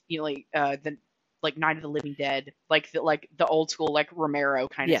the like Night of the Living Dead, like the old school like Romero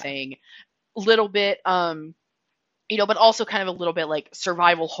kind of thing. Little bit but also kind of a little bit like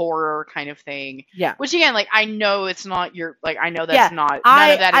survival horror kind of thing. Yeah. Which again, like I know it's not your I know that's not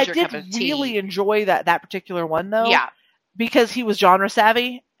none of that is your cup of tea. I did really enjoy that particular one though. Yeah. Because he was genre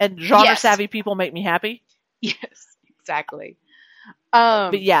savvy, and genre savvy people make me happy. Yes, exactly.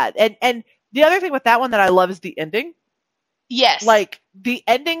 But yeah, and the other thing with that one that I love is the ending. Yes. Like the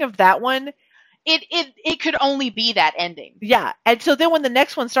ending of that one, it could only be that ending. Yeah. And so then when the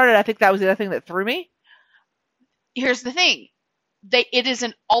next one started, I think that was the other thing that threw me. Here's the thing. It is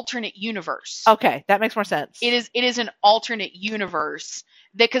an alternate universe. Okay, that makes more sense. It is an alternate universe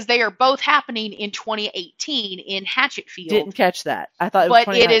because they are both happening in 2018 in Hatchetfield. Didn't catch that. I thought it was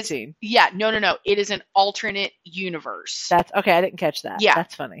 2019. No. It is an alternate universe. That's okay. I didn't catch that. Yeah,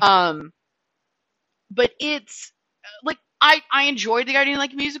 that's funny. But it's like I enjoyed the Guardian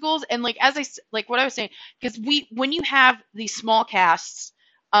like musicals, and like as what I was saying, because when you have these small casts,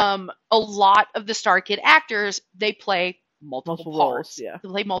 a lot of the Starkid actors they play multiple parts. Roles, They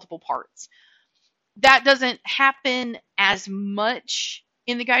play multiple parts. That doesn't happen as much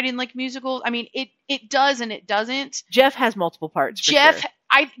in the Guardian like musicals. I mean, it does and it doesn't. Jeff has multiple parts. Jeff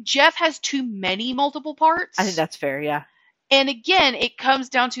has too many multiple parts. I think that's fair. Yeah. And again, it comes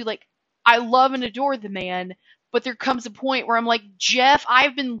down to like I love and adore the man, but there comes a point where I'm like, Jeff,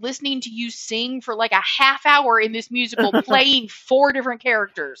 I've been listening to you sing for like a half hour in this musical, playing 4 different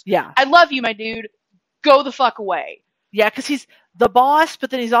characters. Yeah. I love you, my dude. Go the fuck away. Yeah, because he's the boss, but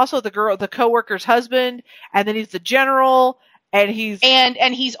then he's also the coworker's husband, and then he's the general, and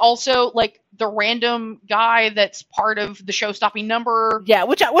he's also like the random guy that's part of the show-stopping number. Yeah,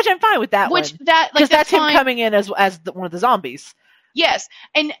 which I'm fine with that. Because that's him coming in as one of the zombies. Yes,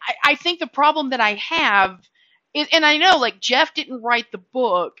 and I think the problem that I have is, and I know like Jeff didn't write the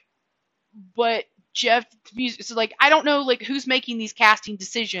book, but Jeff, so like I don't know like who's making these casting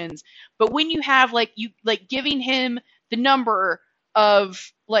decisions, but when you have like you like giving him the number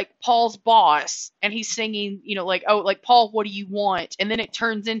of like Paul's boss and he's singing, like, oh, like Paul, what do you want? And then it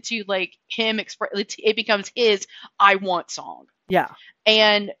turns into like him it becomes his I want song. Yeah.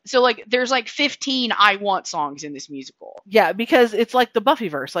 And so like there's like 15 I want songs in this musical. Yeah, because it's like the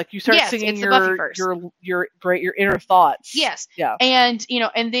Buffyverse. Like you start singing your inner thoughts. Yes. Yeah. And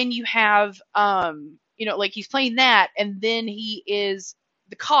and then you have like he's playing that, and then he is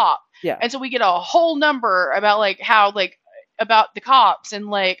the cop. Yeah. And so we get a whole number about like how like about the cops and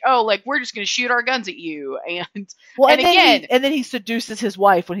like, oh, like we're just gonna shoot our guns at you, and then he seduces his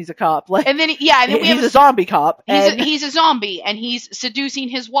wife when he's a cop. Like, and then he's a zombie cop. He's a zombie and he's seducing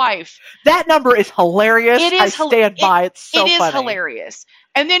his wife. That number is hilarious. I stand by it. So it funny. Is hilarious.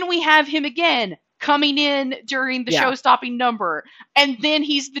 And then we have him again coming in during the show-stopping number, and then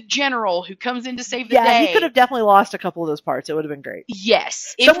he's the general who comes in to save the day. Yeah, he could have definitely lost a couple of those parts. It would have been great.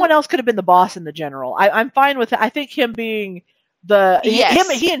 Yes. Someone else could have been the boss and the general. I'm fine with it. I think him being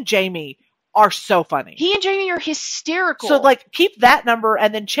he and Jamie are so funny. He and Jamie are hysterical. So like keep that number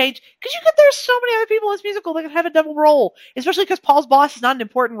and then change, because there's so many other people in this musical that can have a double role, especially because Paul's boss is not an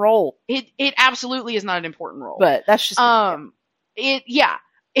important role. It absolutely is not an important role. But that's just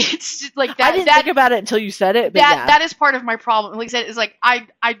it's just like that. I didn't think about it until you said it. But that is part of my problem. Like I said, it's like I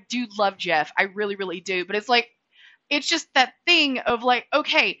do love Jeff. I really, really do. But it's like it's just that thing of like,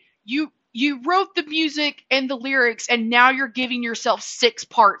 okay, you wrote the music and the lyrics, and now you're giving yourself 6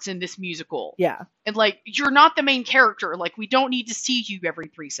 parts in this musical. Yeah. And like you're not the main character. Like we don't need to see you every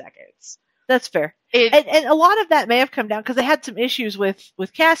 3 seconds. That's fair. And a lot of that may have come down because they had some issues with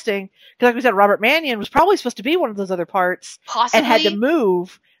casting. Because like we said, Robert Mannion was probably supposed to be one of those other parts. Possibly. And had to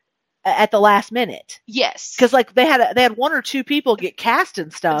move at the last minute. Yes. Because like they had 1 or 2 people get cast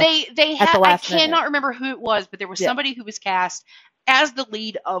and stuff. They had, I cannot remember who it was, but there was somebody who was cast as the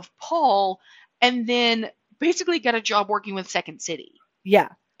lead of Paul, and then basically got a job working with Second City. Yeah.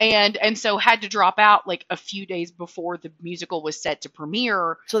 And so had to drop out like a few days before the musical was set to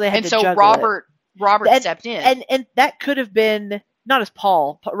premiere. So they had Robert stepped in. And that could have been not as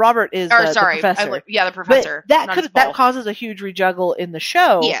Paul. Robert is the professor. The professor. But that causes a huge rejuggle in the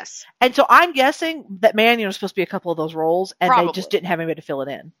show. Yes. And so I'm guessing that Mannion was supposed to be a couple of those roles, and Probably. they just didn't have anybody to fill it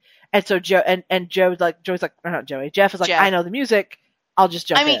in. And so Jeff is like, I know the music. I'll just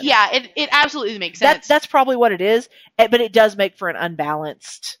jump in. I mean, yeah, it absolutely makes sense. That's probably what it is, but it does make for an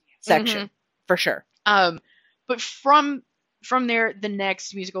unbalanced section, for sure. But from there, the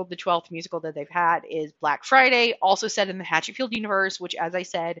next musical, the 12th musical that they've had is Black Friday, also set in the Hatchetfield universe, which, as I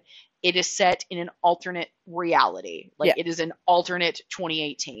said, it is set in an alternate reality. It is an alternate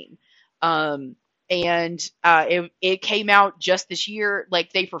 2018. And it came out just this year.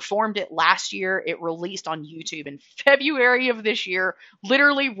 They performed it last year. It released on YouTube in February of this year,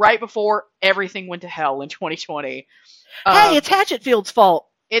 literally right before everything went to hell in 2020. Hey, it's Hatchetfield's fault.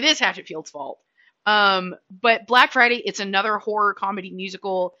 It is Hatchetfield's fault. But Black Friday, it's another horror comedy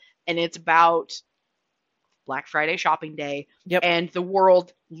musical, and it's about Black Friday shopping day. Yep. And the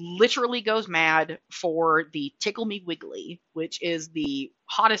world literally goes mad for the Tickle Me Wiggly, which is the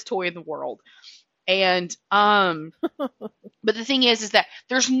hottest toy in the world. And but the thing is that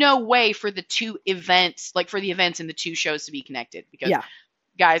there's no way for the two events, for the events in the two shows to be connected, because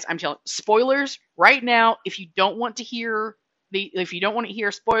guys, I'm telling spoilers right now. If you don't want to hear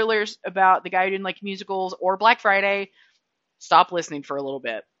spoilers about the guy who didn't like musicals or Black Friday, stop listening for a little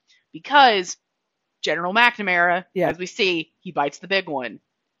bit, because General McNamara, as we see, he bites the big one.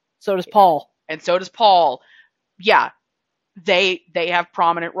 So does Paul. And so does Paul. Yeah. They have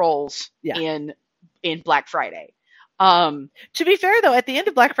prominent roles in Black Friday. To be fair, though, at the end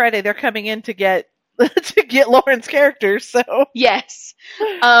of Black Friday, they're coming in to get Lauren's character. So yes,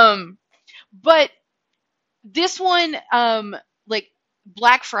 but this one,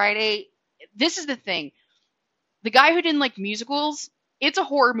 Black Friday. This is the thing. The Guy Who Didn't Like Musicals. It's a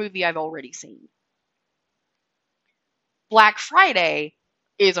horror movie I've already seen. Black Friday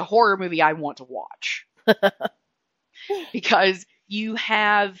is a horror movie I want to watch. Because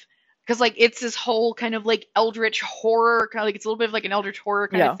it's this whole kind of eldritch horror, kind of it's a little bit of an eldritch horror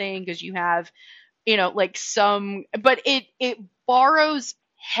kind of thing, because you have, but it borrows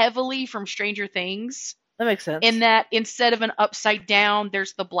heavily from Stranger Things. That makes sense. In that instead of an upside down,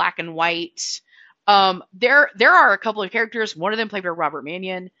 there's the black and white. There are a couple of characters, one of them played by Robert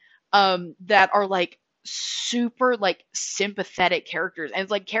Mannion, that are super sympathetic characters, and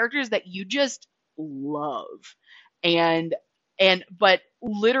it's characters that you just love. But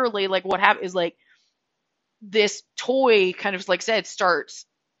literally, what happened is this toy kind of starts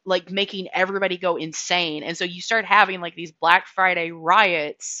making everybody go insane, and so you start having these Black Friday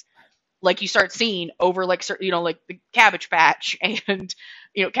riots, you start seeing over the Cabbage Patch and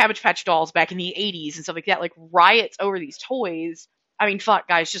Cabbage Patch dolls back in the 80s and stuff like that, riots over these toys. I mean, fuck,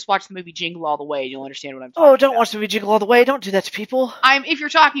 guys, just watch the movie Jingle All the Way, and you'll understand what I'm talking about. Oh, don't watch the movie Jingle All the Way. Don't do that to people. If you're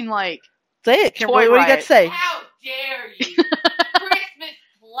talking say it, Kimberly. What do you got to say? How dare you? Christmas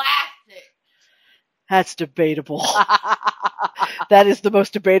classic. That's debatable. That is the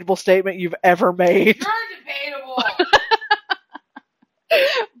most debatable statement you've ever made. You're debatable.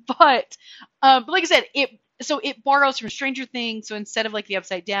 But like I said, it borrows from Stranger Things. So instead of the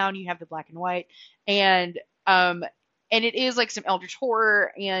upside down, you have the black and white, and it is some eldritch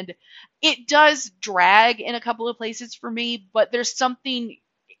horror, and it does drag in a couple of places for me. But there's something.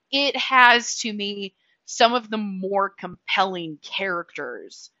 It has, to me, some of the more compelling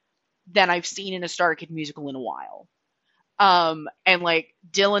characters than I've seen in a Star Kid musical in a while. And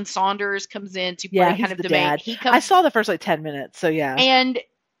Dylan Saunders comes in to play kind of the dad. main. I saw the first 10 minutes, so yeah. And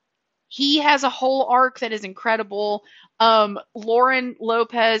he has a whole arc that is incredible. Lauren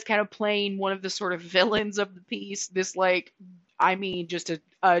Lopez kind of playing one of the sort of villains of the piece. This just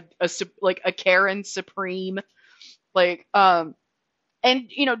a Karen Supreme, and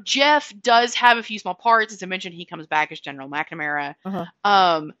Jeff does have a few small parts. As I mentioned, he comes back as General McNamara.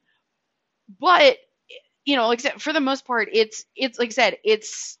 Uh-huh. But for the most part, it's like I said,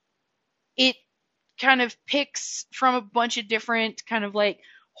 it kind of picks from a bunch of different kind of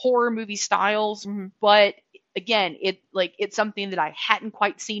horror movie styles. Mm-hmm. But again, it's something that I hadn't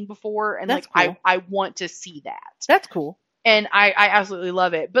quite seen before, and That's cool. I want to see that. That's cool. And I absolutely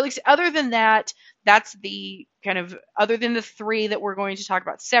love it. But other than that, that's the kind of, other than the three that we're going to talk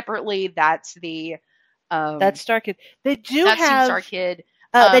about separately, that's the that's Star Kid. They do that's have Star Kid.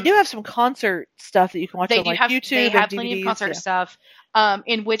 They do have some concert stuff that you can watch on YouTube. They have plenty DVDs, of concert stuff,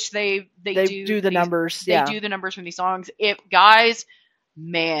 in which they do the numbers. They do the numbers from these songs. Guys,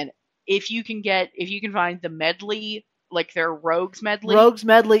 man, if you can find the medley their Rogues medley. Rogues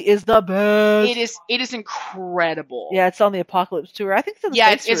medley is the best. It is incredible. Yeah, it's on the Apocalypse tour. I think it's on the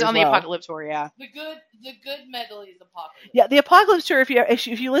States tour. It's on the Apocalypse tour. Yeah. The good medley is Apocalypse. Yeah, the Apocalypse tour. If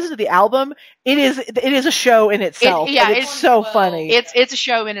you listen to the album, it is a show in itself. It's so funny. It's a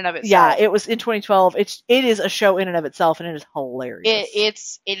show in and of itself. Yeah, it was in 2012. It is a show in and of itself, and it is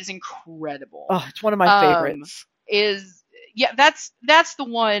hilarious. It is incredible. Oh, it's one of my favorites. That's the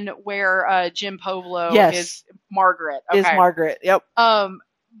one where Jim Povolo is Margaret. Okay. Is Margaret? Yep.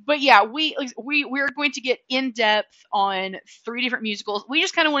 But yeah, we're going to get in depth on 3 different musicals. We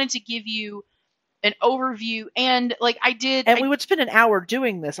just kind of wanted to give you an overview, and we would spend an hour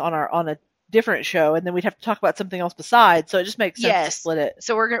doing this on a different show, and then we'd have to talk about something else besides. So it just makes sense to split it.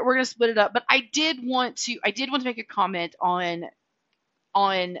 So we're gonna split it up. But I did want to make a comment on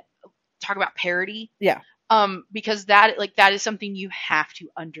talk about parody. Yeah. Because that is something you have to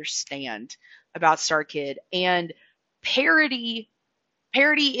understand about StarKid. And parody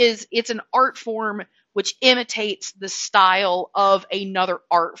it's an art form which imitates the style of another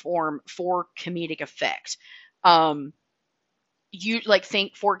art form for comedic effect. You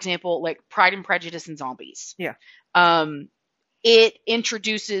think, for example, Pride and Prejudice and Zombies. Yeah. It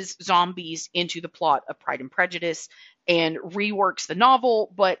introduces zombies into the plot of Pride and Prejudice and reworks the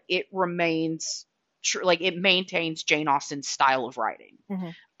novel, but it remains it maintains Jane Austen's style of writing.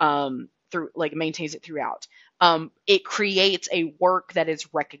 Mm-hmm. Maintains it throughout. It creates a work that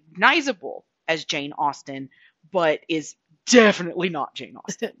is recognizable as Jane Austen, but is definitely not Jane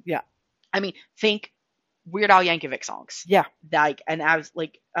Austen. Yeah. I mean, think Weird Al Yankovic songs. Yeah.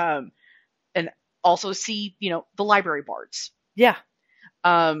 And also see, the Library Bards. Yeah.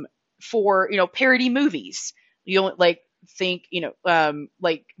 For, parody movies. You think, the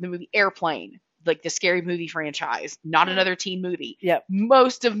movie Airplane, the Scary Movie franchise, not another teen movie. Yep.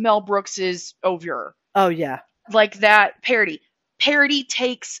 Most of Mel Brooks's oeuvre. Oh yeah. That parody. Parody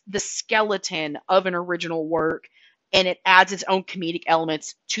takes the skeleton of an original work and it adds its own comedic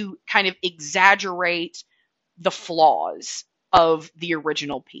elements to kind of exaggerate the flaws of the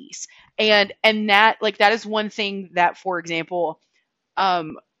original piece. And that is one thing that, for example,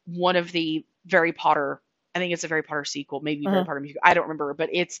 one of the Harry Potter, I think it's a Harry Potter sequel, maybe Harry Potter musical, I don't remember, but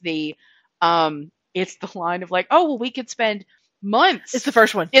it's the line of we could spend months. It's the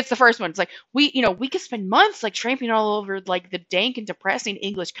first one. It's we could spend months tramping all over the dank and depressing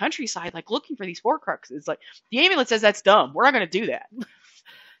English countryside, looking for these Horcruxes. The amulet says that's dumb. We're not going to do that.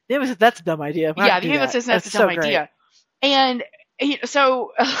 That's a dumb idea. The amulet says that's a dumb idea. And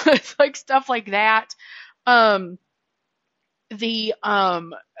so it's stuff like that. God,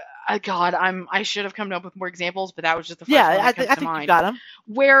 I should have come up with more examples, but that was just the first one that comes to mind. You got them.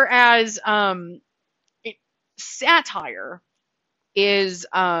 Whereas satire is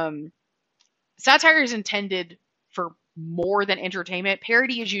intended for more than entertainment.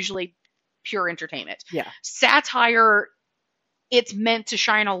 Parody is usually pure entertainment. Yeah. Satire, it's meant to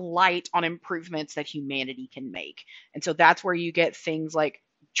shine a light on improvements that humanity can make. And so that's where you get things like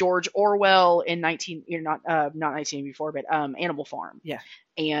George Orwell in not 1984, but Animal Farm. Yeah.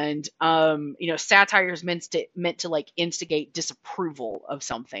 And satire is meant to instigate disapproval of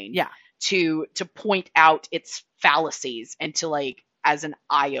something. Yeah. To point out its fallacies and to as an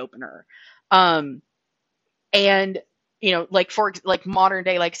eye opener. And for modern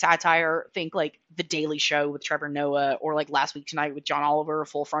day satire, think The Daily Show with Trevor Noah, or Last Week Tonight with John Oliver,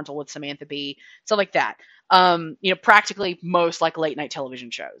 Full Frontal with Samantha Bee, stuff like that. Practically most late night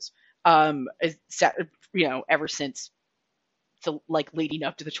television shows. Ever since leading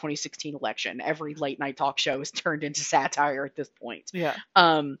up to the 2016 election, every late night talk show is turned into satire at this point. Yeah.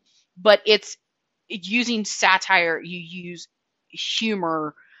 But it's using satire. You use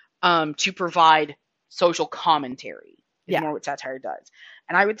humor to provide social commentary. Is more what satire does.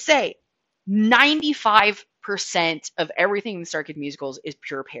 And I would say 95% of everything in the StarKid musicals is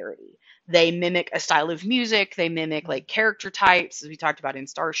pure parody. They mimic a style of music. They mimic character types, as we talked about in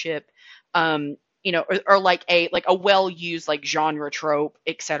Starship. Or a well-used genre trope,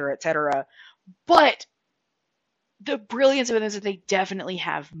 et cetera, et cetera. But the brilliance of it is that they definitely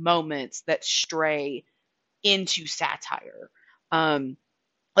have moments that stray into satire.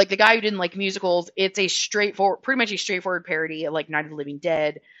 The guy who didn't like musicals, it's pretty much a straightforward parody of Night of the Living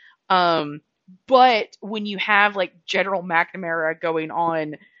Dead. But when you have General McNamara going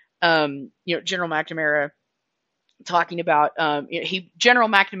on, General McNamara talking about, General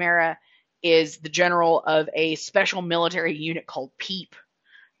McNamara is the general of a special military unit called PEEP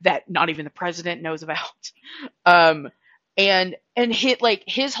that not even the president knows about. And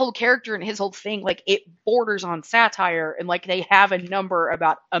his whole character and his whole thing, it borders on satire, and they have a number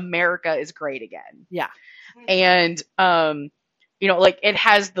about America is great again. Yeah. And like it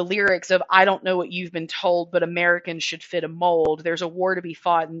has the lyrics of "I don't know what you've been told, but Americans should fit a mold. There's a war to be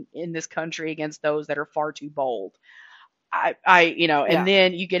fought in this country against those that are far too bold." And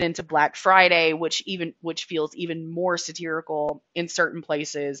then you get into Black Friday, which feels even more satirical in certain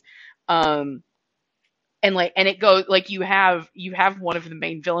places. And it goes like you have one of the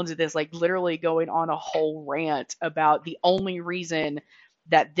main villains of this like literally going on a whole rant about the only reason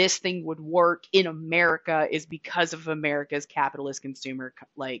that this thing would work in America is because of America's capitalist consumer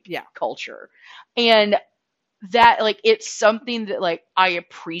culture. And that like it's something that like I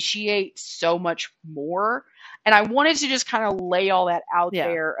appreciate so much more. And I wanted to just kind of lay all that out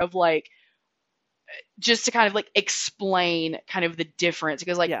there of like just to kind of like explain kind of the difference,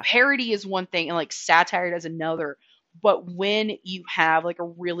 because like parody is one thing and like satire is another. But when you have like a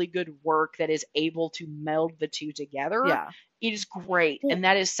really good work that is able to meld the two together, it is great. Well, and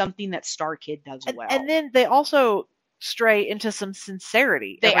that is something that Star Kid does well. And then they also stray into some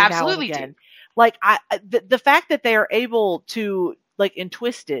sincerity. They absolutely do. Like the fact that they are able to like in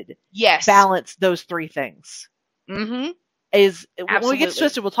Twisted, balance those three things. Mm-hmm. Is when we get to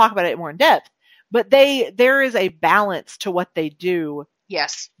Twisted, we'll talk about it more in depth. But there is a balance to what they do.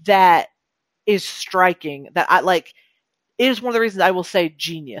 Yes. That is striking. That I like. It is one of the reasons I will say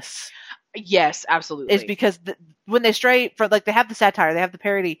genius. Yes, absolutely. Is because when they stray from like they have the satire, they have the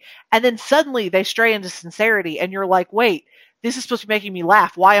parody, and then suddenly they stray into sincerity, and you're like, wait, this is supposed to be making me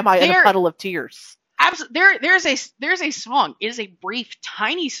laugh. Why am I in a puddle of tears? Absolutely. There's a song. It is a brief,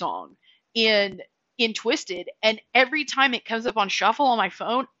 tiny song in Twisted, and every time it comes up on shuffle on my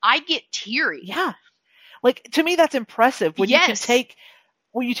phone, I get teary. Yeah, like to me that's impressive when you can take.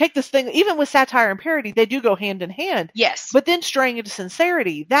 When you take this thing, even with satire and parody, they do go hand in hand. Yes. But then straying into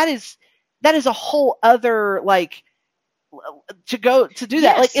sincerity, that is a whole other, like, to do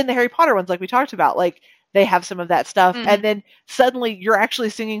that. Like in the Harry Potter ones, like we talked about, like they have some of that stuff. Mm-hmm. And then suddenly you're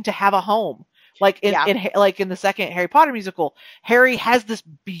actually singing To Have a Home. Like in the second Harry Potter musical, Harry has this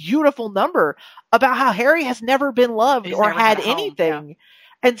beautiful number about how Harry has never been loved or had anything. Yeah.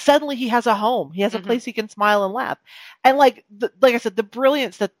 And suddenly he has a home. He has a place he can smile and laugh. And like I said, the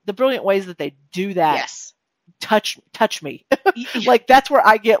brilliant ways that they do that touch me. Like that's where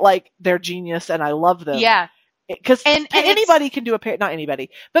I get like their genius and I love them. Yeah. Because anybody can do not anybody,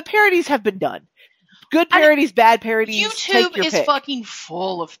 but parodies have been done. Good parodies, bad parodies. YouTube is fucking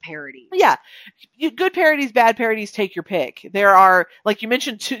full of parodies. Yeah, good parodies, bad parodies. Take your pick. There are, like you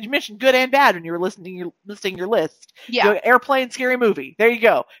mentioned good and bad when you were listing your list. Yeah, Airplane, Scary Movie. There you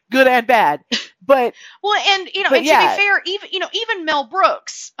go. Good and bad. But and to be fair, even Mel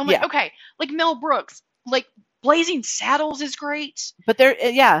Brooks. I'm like, okay, like Mel Brooks, like Blazing Saddles is great. But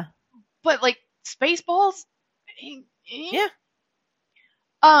But like Spaceballs. Yeah.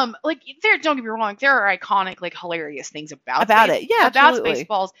 Like don't get me wrong, there are iconic, like hilarious things about it. Yeah, about absolutely.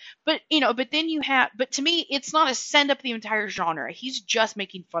 Spaceballs. But but to me, it's not a send up the entire genre. He's just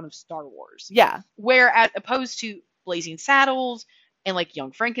making fun of Star Wars. Yeah. Whereas opposed to Blazing Saddles and like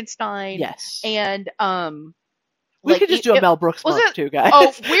Young Frankenstein. Yes. And we could just do a Mel Brooks month too, guys.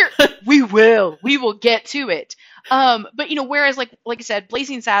 Oh, we will get to it. But whereas like I said,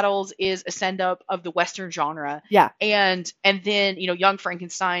 Blazing Saddles is a send up of the Western genre. Yeah. And then, Young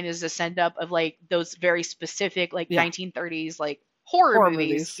Frankenstein is a send up of like those very specific like 1930s like horror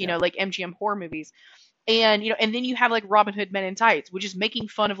movies, like MGM horror movies. And and then you have like Robin Hood Men in Tights, which is making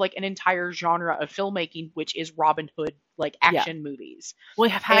fun of like an entire genre of filmmaking, which is Robin Hood like action movies. We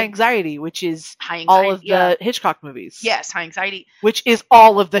have High Anxiety, which is all of the Hitchcock movies. Yes, High Anxiety, which is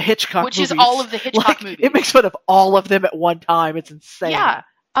all of the Hitchcock movies. Which is all of the Hitchcock movies. It makes fun of all of them at one time. It's insane. Yeah.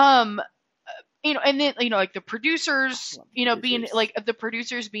 And then like the producers, being like the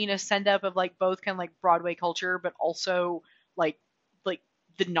producers being a send up of like both kind of like Broadway culture, but also like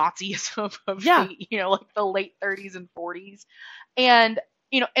the Nazism of the, like the late 30s and 40s. And,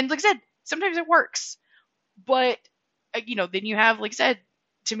 and like I said, sometimes it works, but then you have, like I said,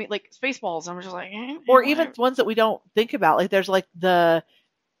 to me, like Spaceballs, I'm just like, or even ones that we don't think about. Like there's like the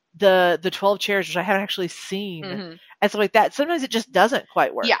 12 Chairs, which I haven't actually seen, and stuff like that. Sometimes it just doesn't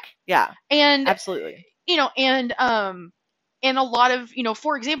quite work. Yeah. And absolutely, and a lot of,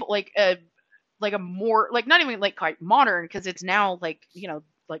 for example, like a more like not even like quite modern, because it's now like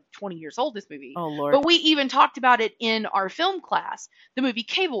like 20 years old, this movie. Oh Lord. But we even talked about it in our film class, the movie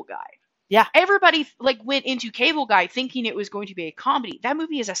Cable Guy. Yeah. Everybody like went into Cable Guy thinking it was going to be a comedy. That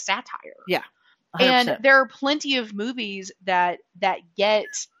movie is a satire. Yeah. 100%. And there are plenty of movies that get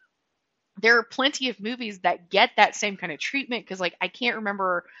that same kind of treatment, because like I can't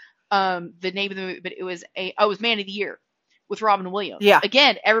remember the name of the movie, but it was Man of the Year with Robin Williams. Yeah.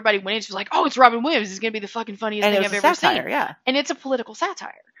 Again, everybody went into like, oh, it's Robin Williams. It's going to be the fucking funniest thing I've ever seen. Yeah. And it's a political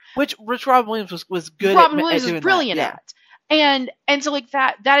satire. Which Robin Williams was good Robin at. Williams was brilliant at. And so like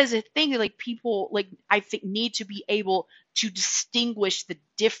that is a thing that like people like I think need to be able to distinguish the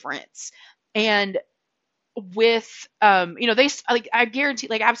difference. And with they like I guarantee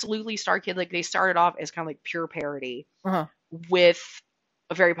like absolutely Star Kid, like they started off as kind of like pure parody with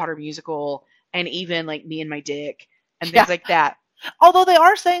a Harry Potter musical and even like Me and My Dick and things like that. Although they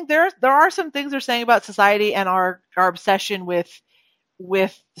are saying there are some things they're saying about society and our obsession with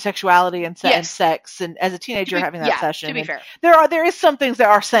sexuality and sex, and as a teenager having that obsession. To be fair, there is some things that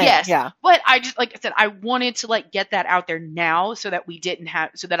are saying. Yes, yeah. But I just like I said, I wanted to like get that out there now so that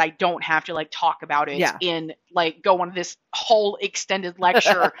I don't have to like talk about it in like go on this whole extended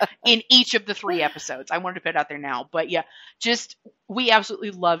lecture in each of the 3 episodes. I wanted to put it out there now, but yeah, just we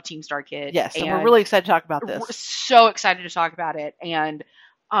absolutely love Team Star Kid. Yes, and we're really excited to talk about this. We're so excited to talk about it, and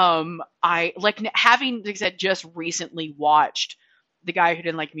I like having like I said just recently watched The Guy Who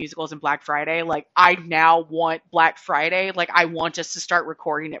Didn't Like Musicals and Black Friday. Like I now want Black Friday. Like I want us to start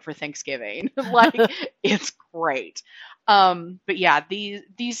recording it for Thanksgiving. Like it's great. But yeah, these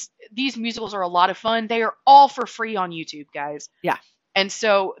musicals are a lot of fun. They are all for free on YouTube, guys. Yeah. And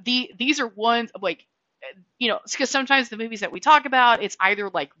so these are ones of like, because sometimes the movies that we talk about, it's either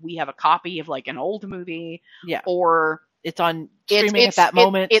like we have a copy of like an old movie, or it's on streaming at that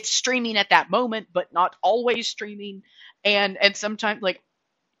moment. It's streaming at that moment, but not always streaming. And sometimes like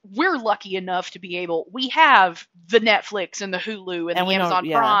we're lucky enough to be able, we have the Netflix and the Hulu and the Amazon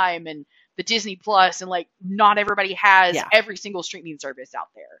Prime and the Disney Plus, and like not everybody has every single streaming service out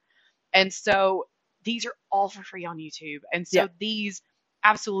there. And so these are all for free on YouTube. And so these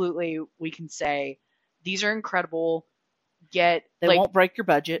absolutely, we can say these are incredible. They won't break your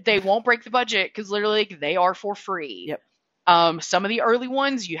budget. They won't break the budget because literally they are for free. Yep. Some of the early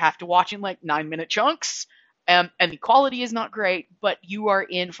ones you have to watch in like 9-minute chunks. And the quality is not great, but you are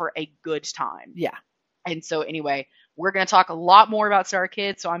in for a good time. Yeah. And so anyway, we're going to talk a lot more about Star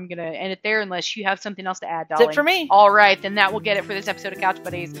Kid, so I'm going to end it there unless you have something else to add, darling. That's it for me. All right, then that will get it for this episode of Couch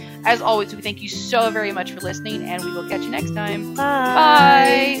Buddies. As always, we thank you so very much for listening, and we will catch you next time.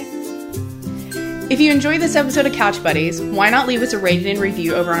 Bye. If you enjoyed this episode of Couch Buddies, why not leave us a rating and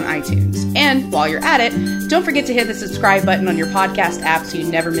review over on iTunes? And while you're at it, don't forget to hit the subscribe button on your podcast app so you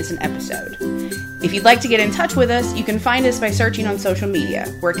never miss an episode. If you'd like to get in touch with us, you can find us by searching on social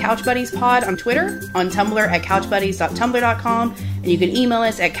media. We're Couch Buddies Pod on Twitter, on Tumblr at couchbuddies.tumblr.com, and you can email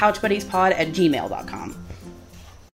us at couchbuddiespod@gmail.com.